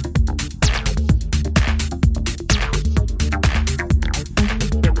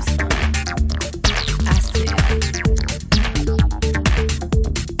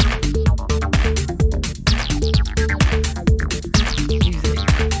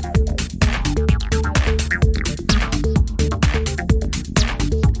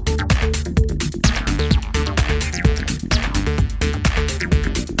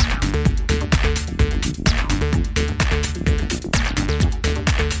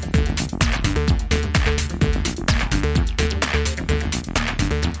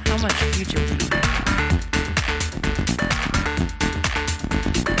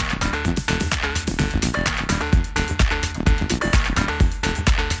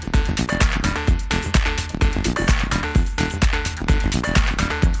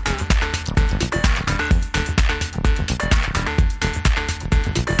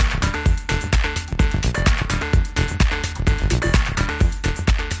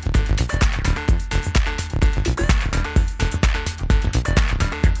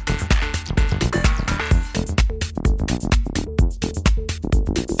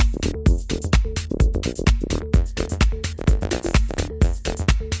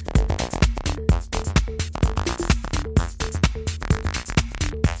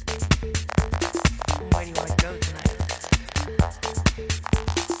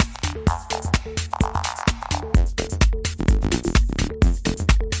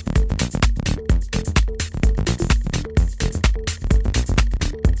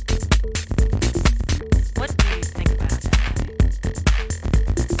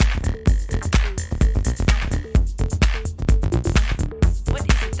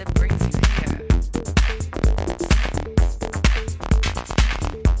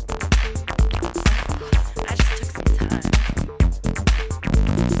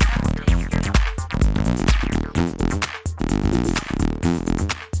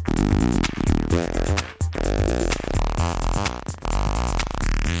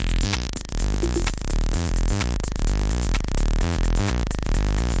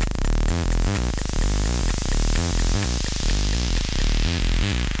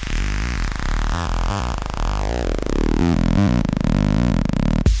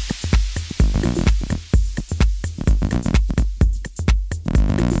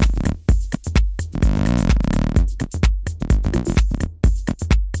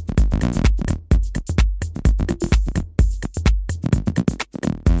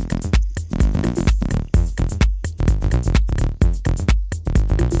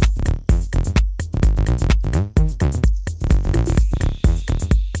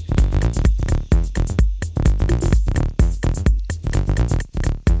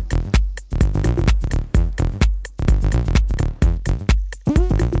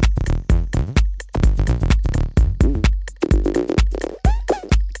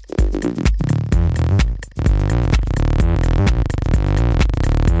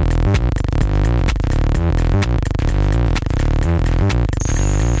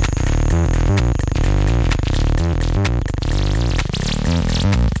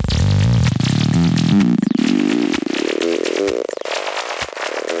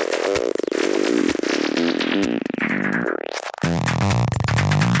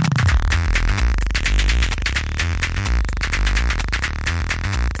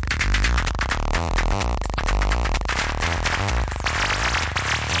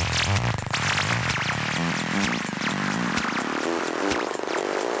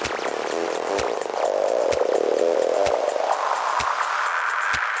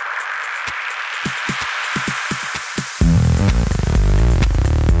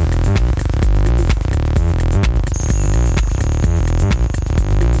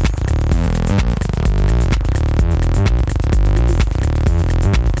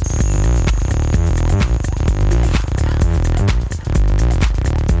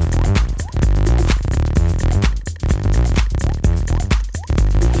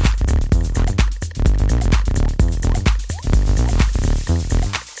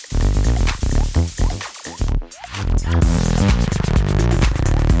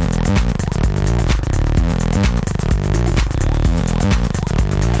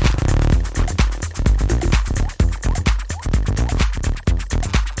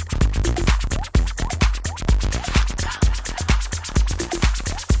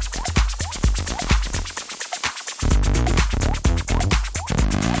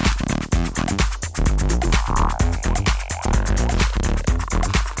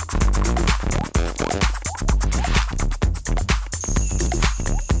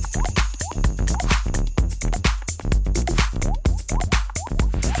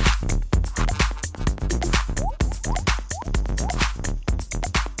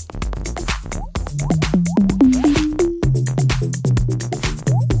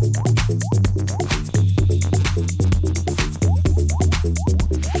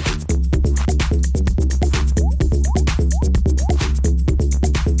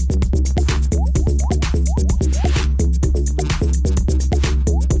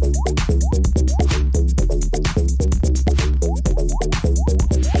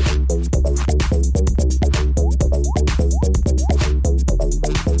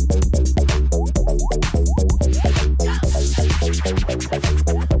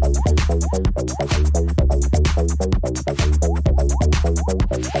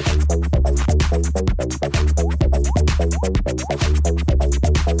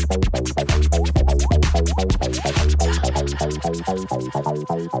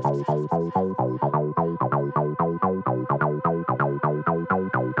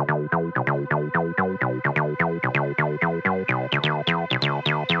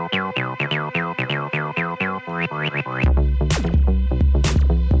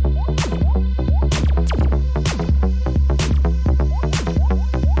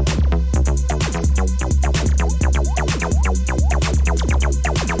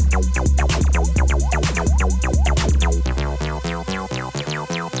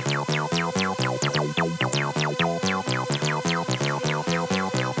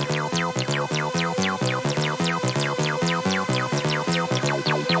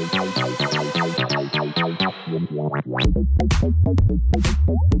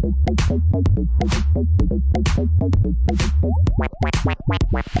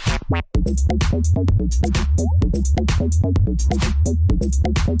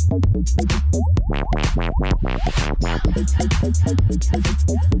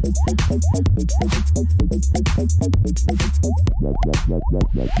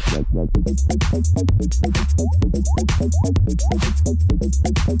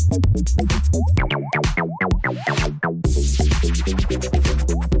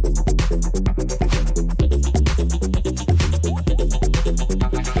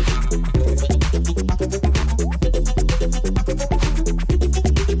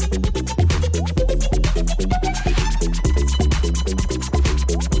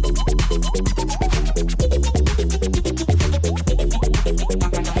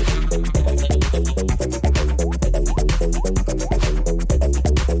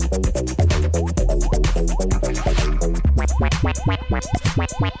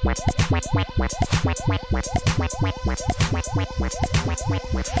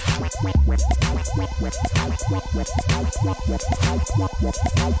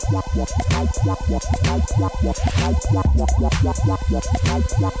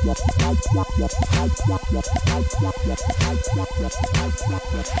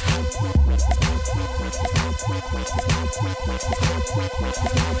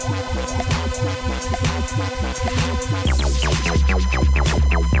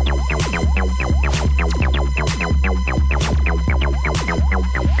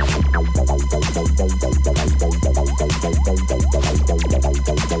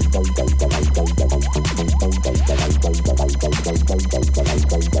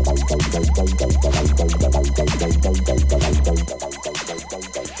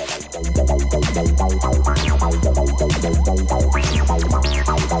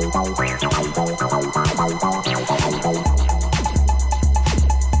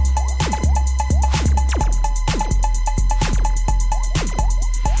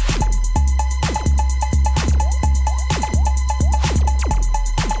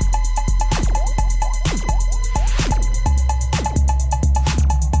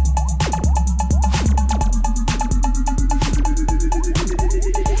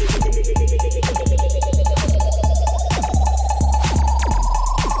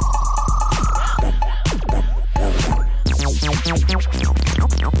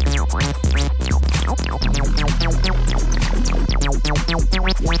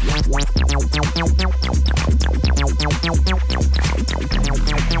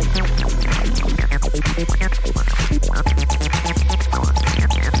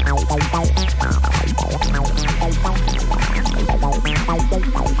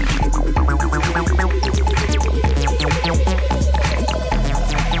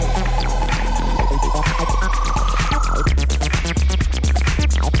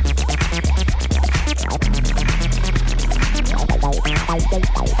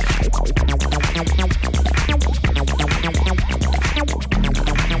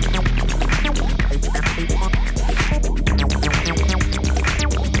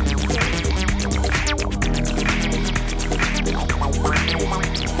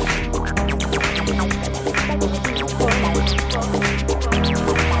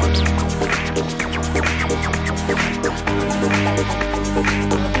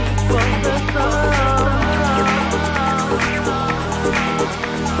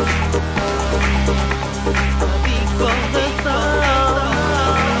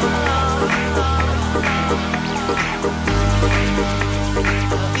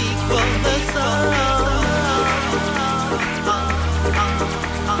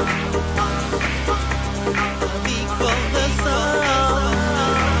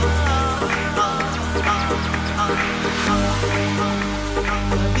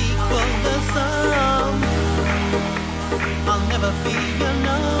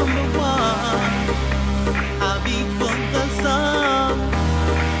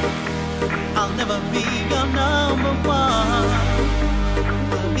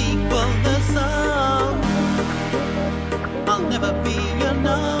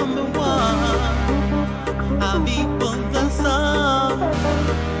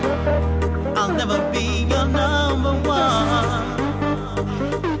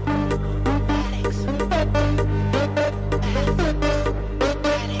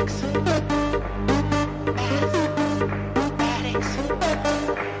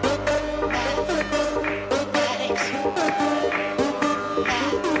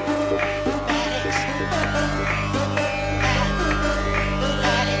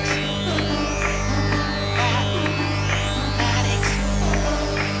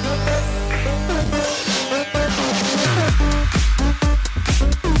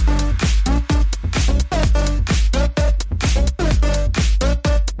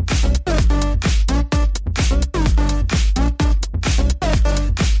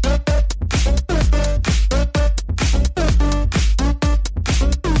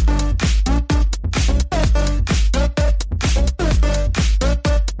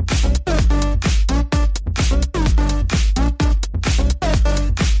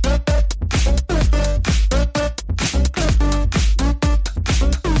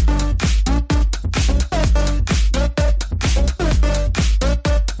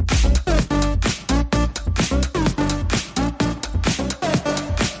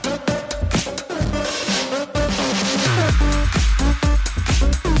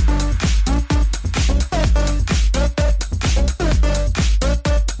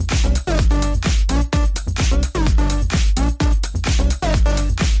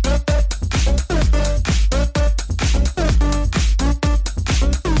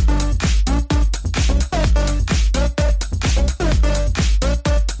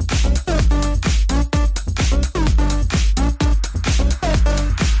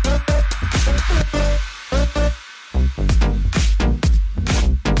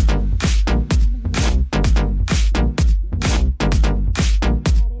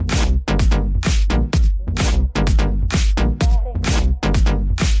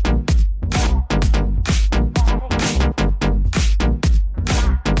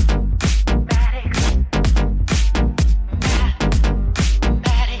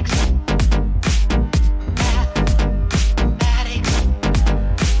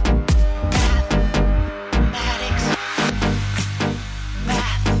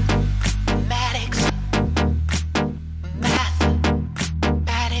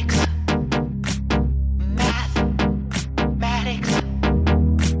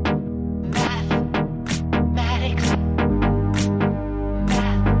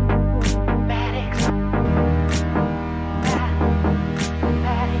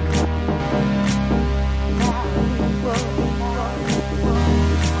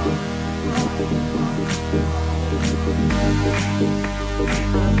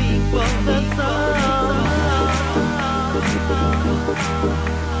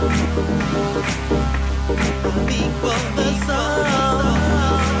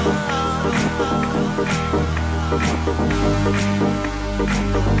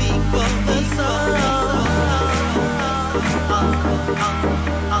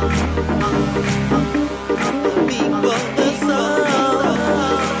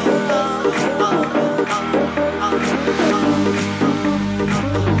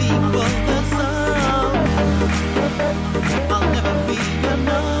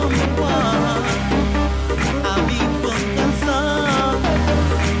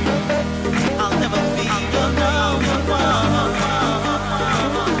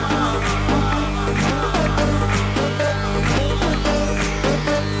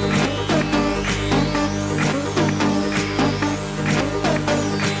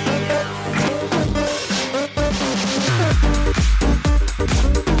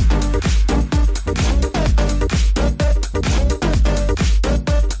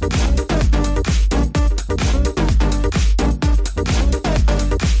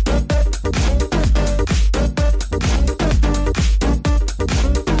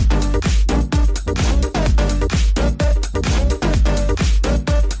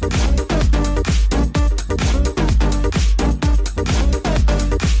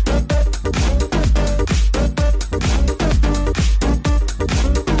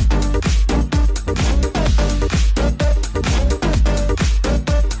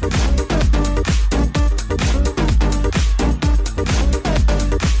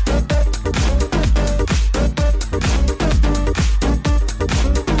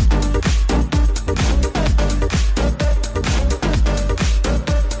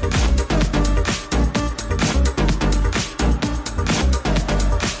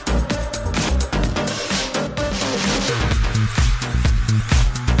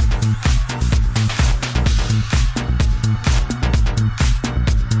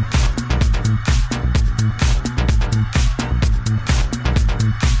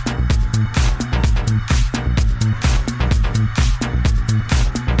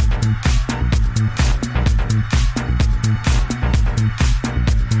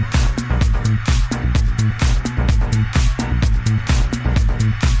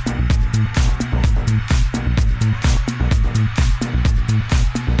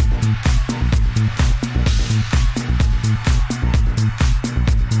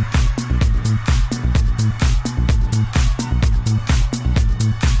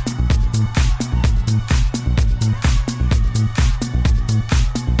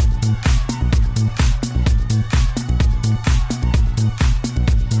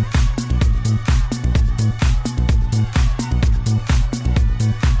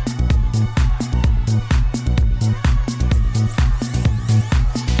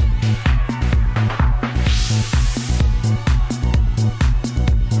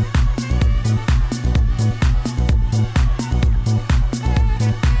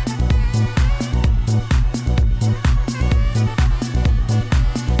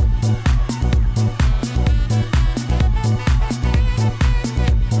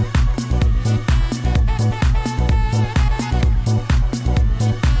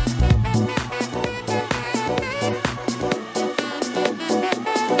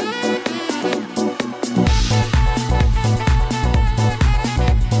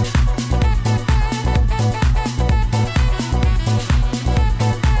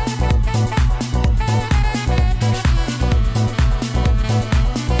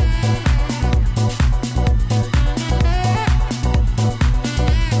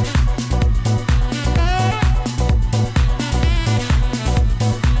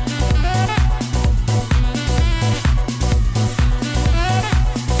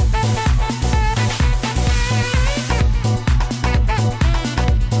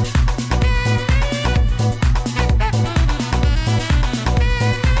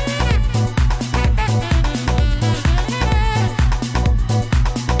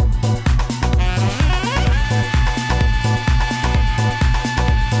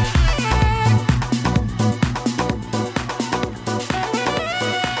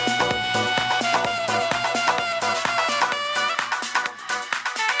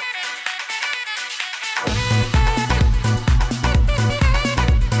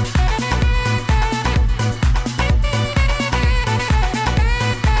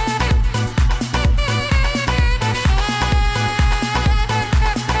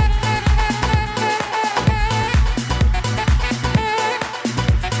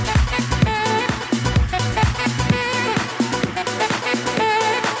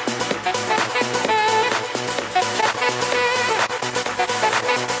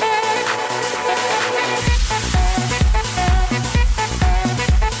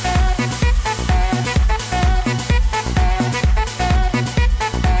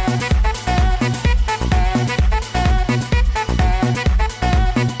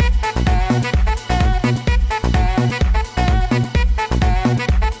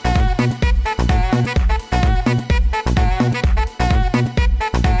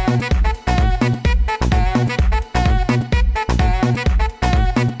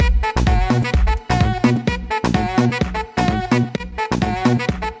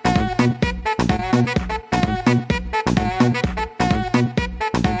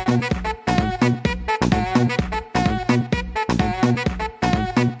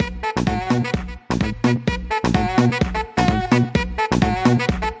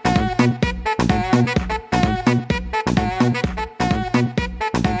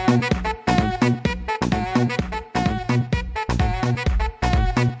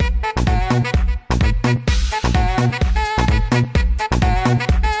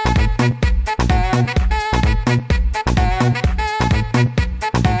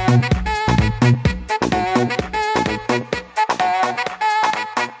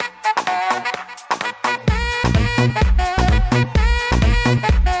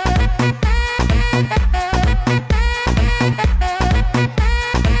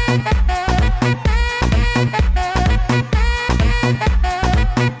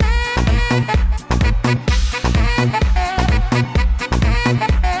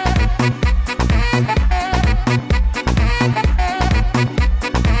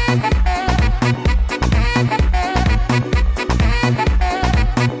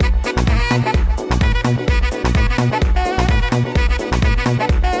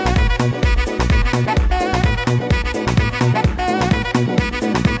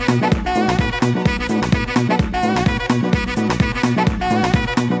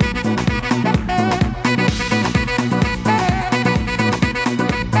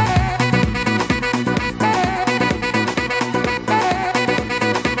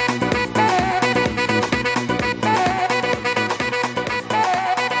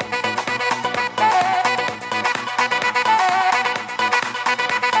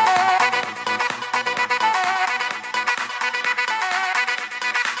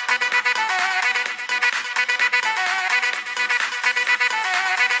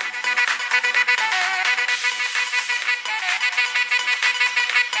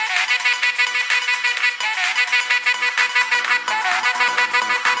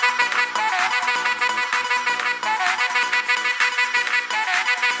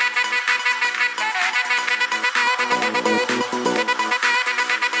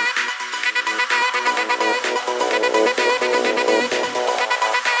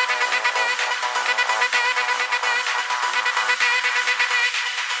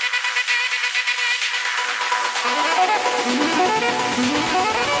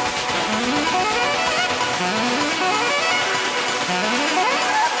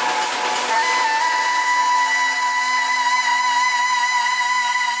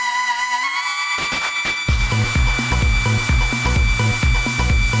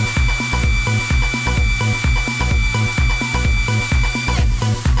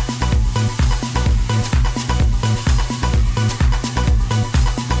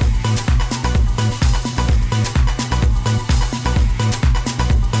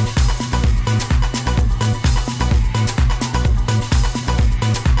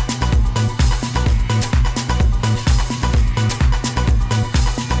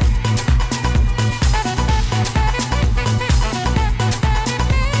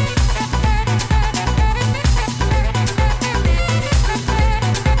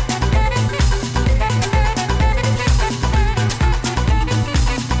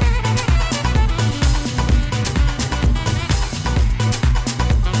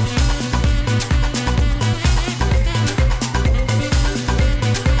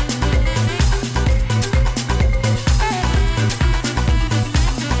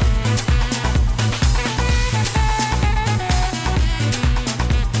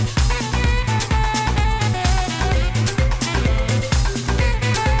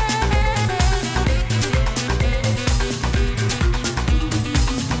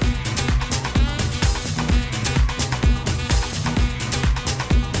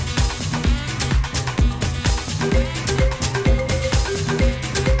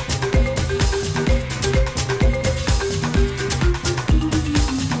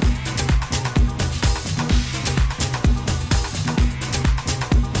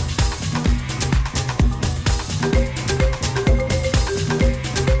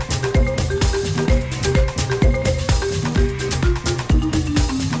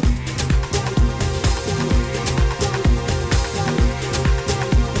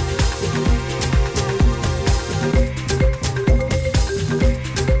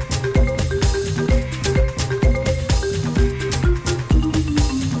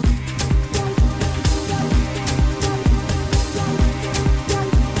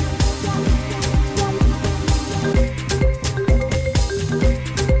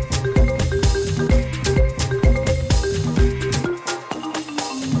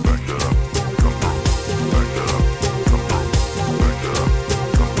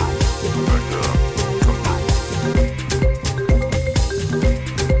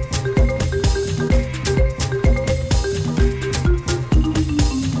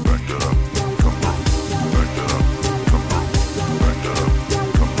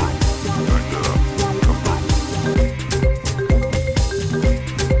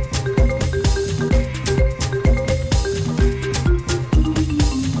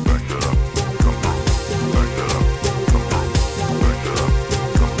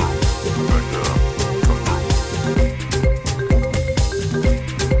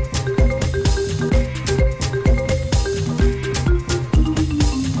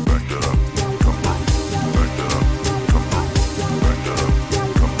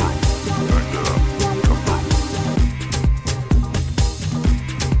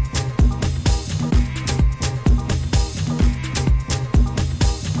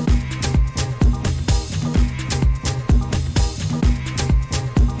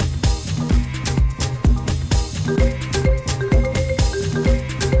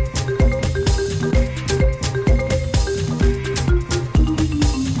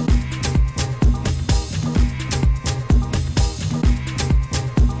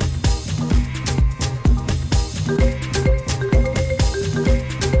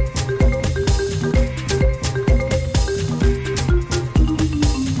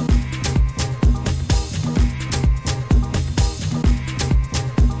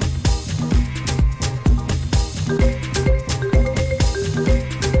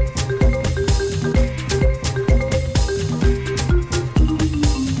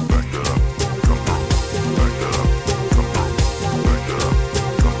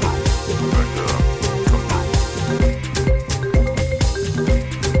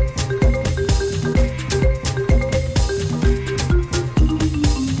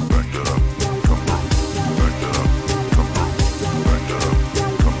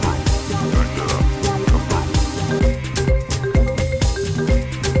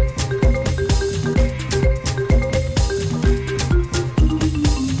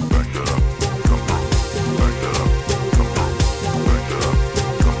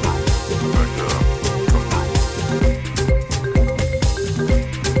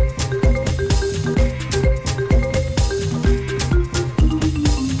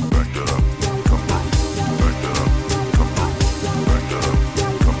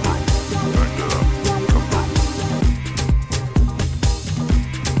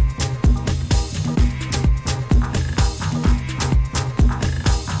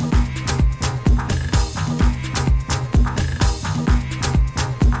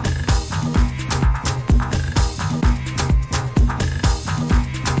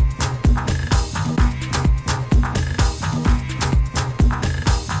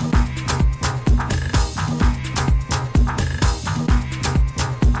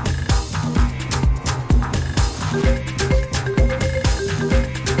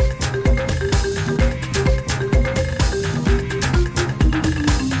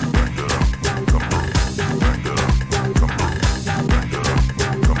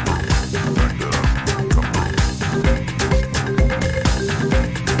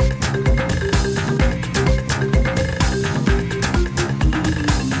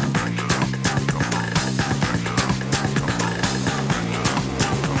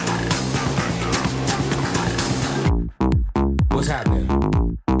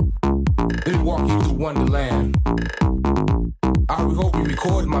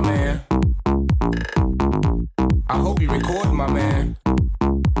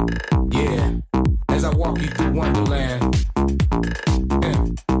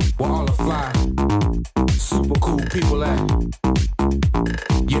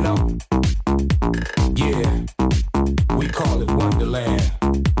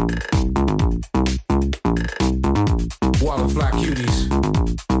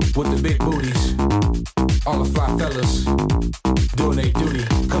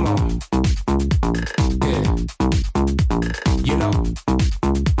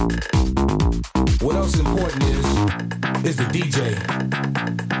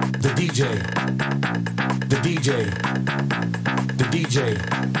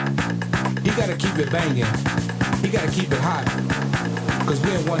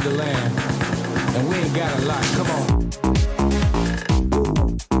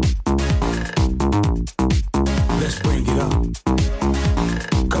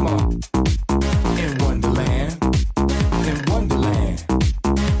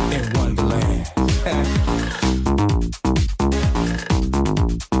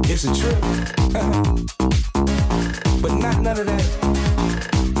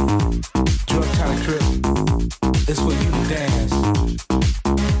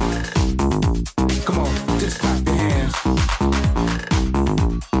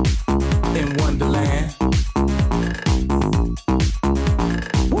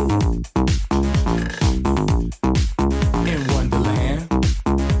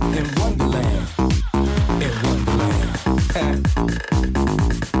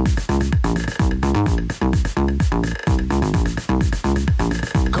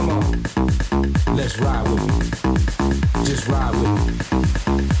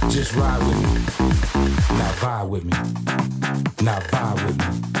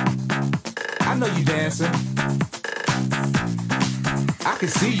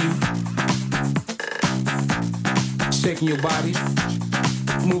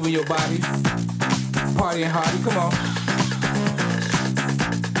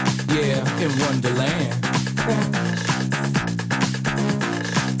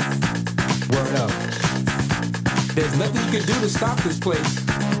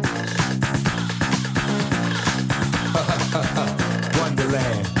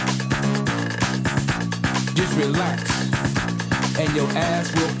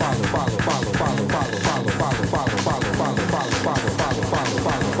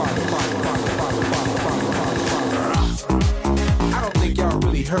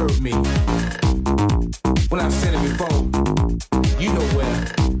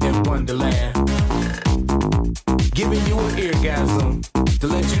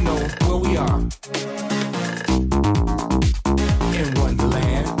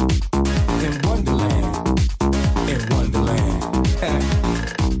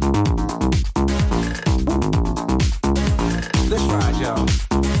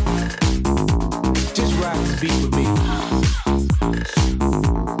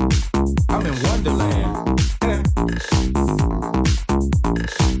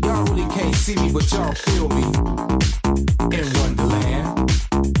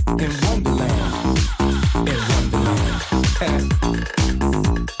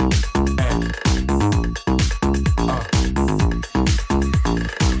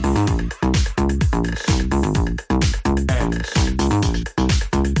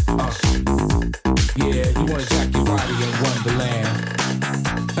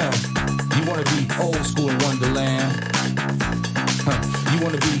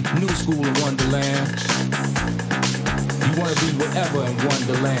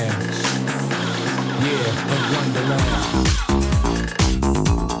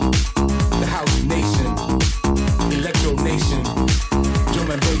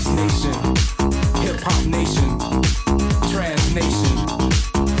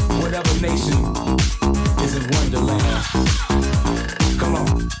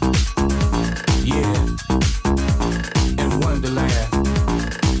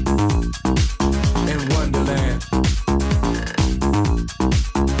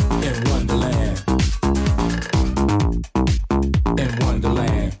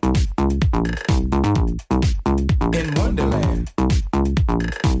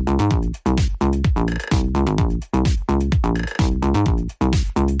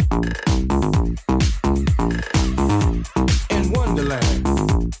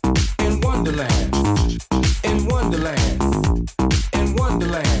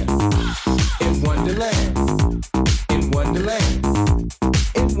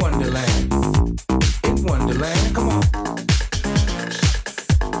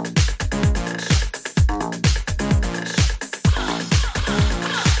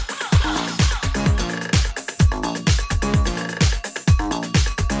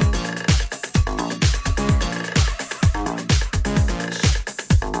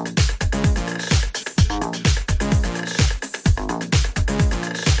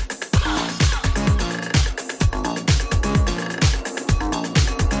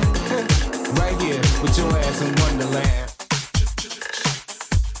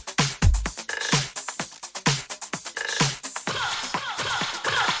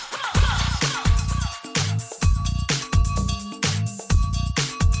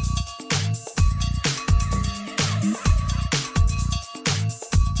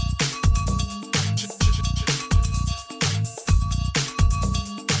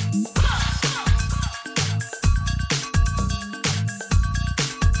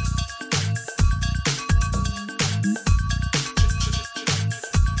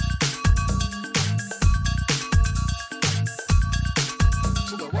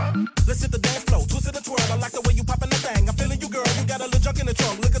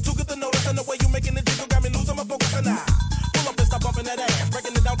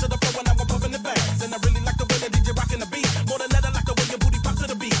breaking it down to the floor and now I'm pumping it fast. And I really like the way that DJ rocking the beat. More than that, I like the way your booty pop to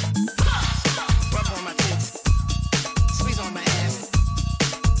the beat. Rub on my tits, squeeze on my ass.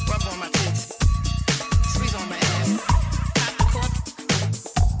 Rub on my tits, squeeze on my ass. Pop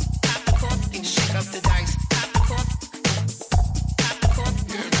the cork, and shake up the dice. Pop the cork,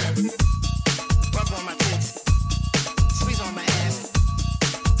 rub on my tits, squeeze on my ass.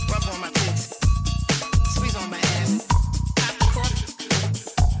 Rub on my tits, squeeze on my ass. Pop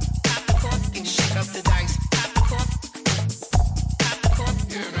the cork, and shake up the dice. Pop the cork,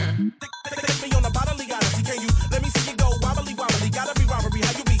 yeah, man. Take me on a bodily odyssey, can you let me see you go wobbly wobbly? Gotta be robbery,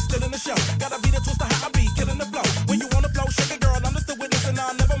 how you be still in the show? Gotta be the twist of how I be, killing the flow. When you on the flow, shake it, girl. I'm just a witness and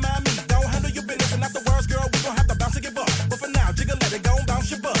I'll never mind me. Don't handle your business and afterwards, girl, we gon' have to bounce and give up. But for now, jiggle, let it go and bounce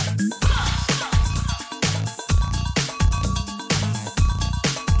your butt.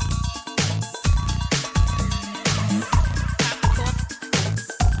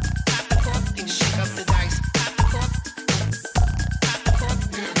 And shake up the dice. Pop the cork,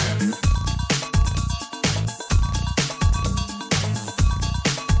 yeah, man.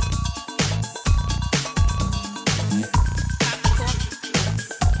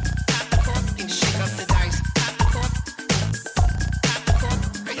 And shake up the dice. Pop the cork,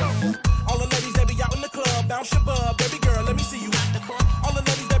 hey yo. All the ladies that be out in the club, bounce your butt, baby girl, let me see you. All the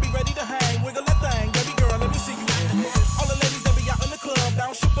ladies that be ready to hang, wiggle that thing, baby girl, let me see you. All the ladies that be out in the club,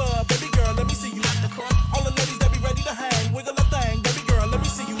 bounce your butt, baby girl, let me see you. All the ladies that be ready to hang, wiggle that thing, baby girl, let me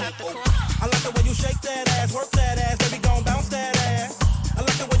see you. I like the way you shake that ass, work that ass, baby gon' bounce that ass. I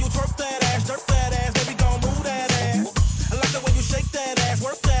like the way you twerk that ass, jerk that ass, baby gon' move that ass. I like the way you shake that ass,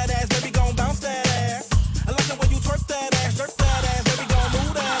 work that ass, baby gon' bounce that ass. I like the way you twerk that ass, jerk that ass, baby gon'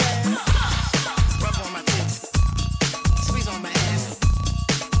 move that ass. Rub on my tits, squeeze on my ass.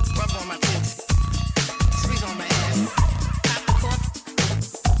 Rub on my tits, squeeze on my ass. Pop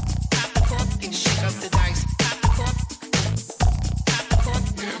the cork, and shake up the dice. Pop the cork,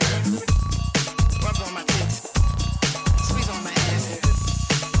 yeah, man. Rub on my tits, squeeze on my ass.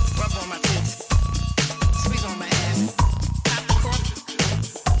 Rub on my tits, squeeze on my ass. Pop the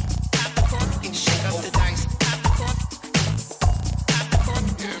cork, and shake up the dice. Pop the cork,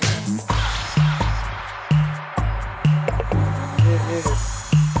 yeah, man.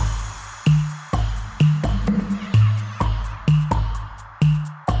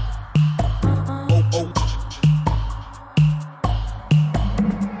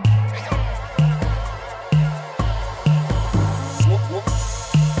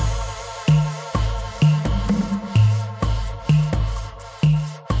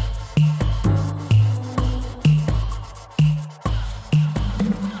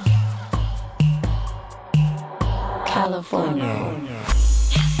 California.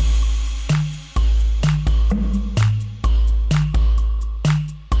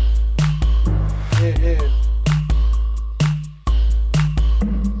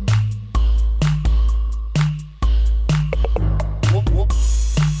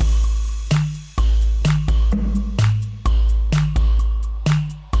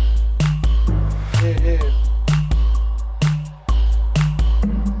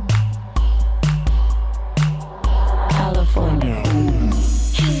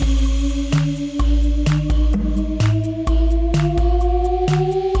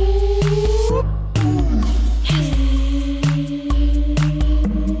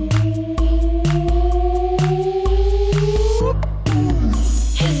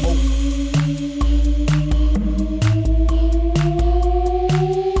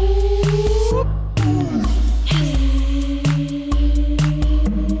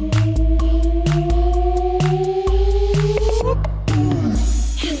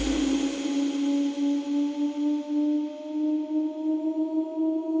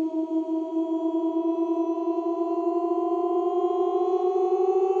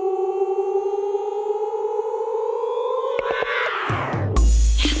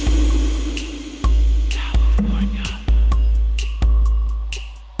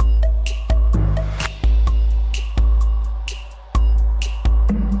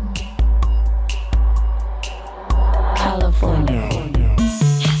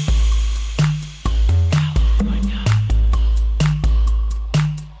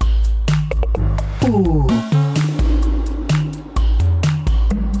 Ooh.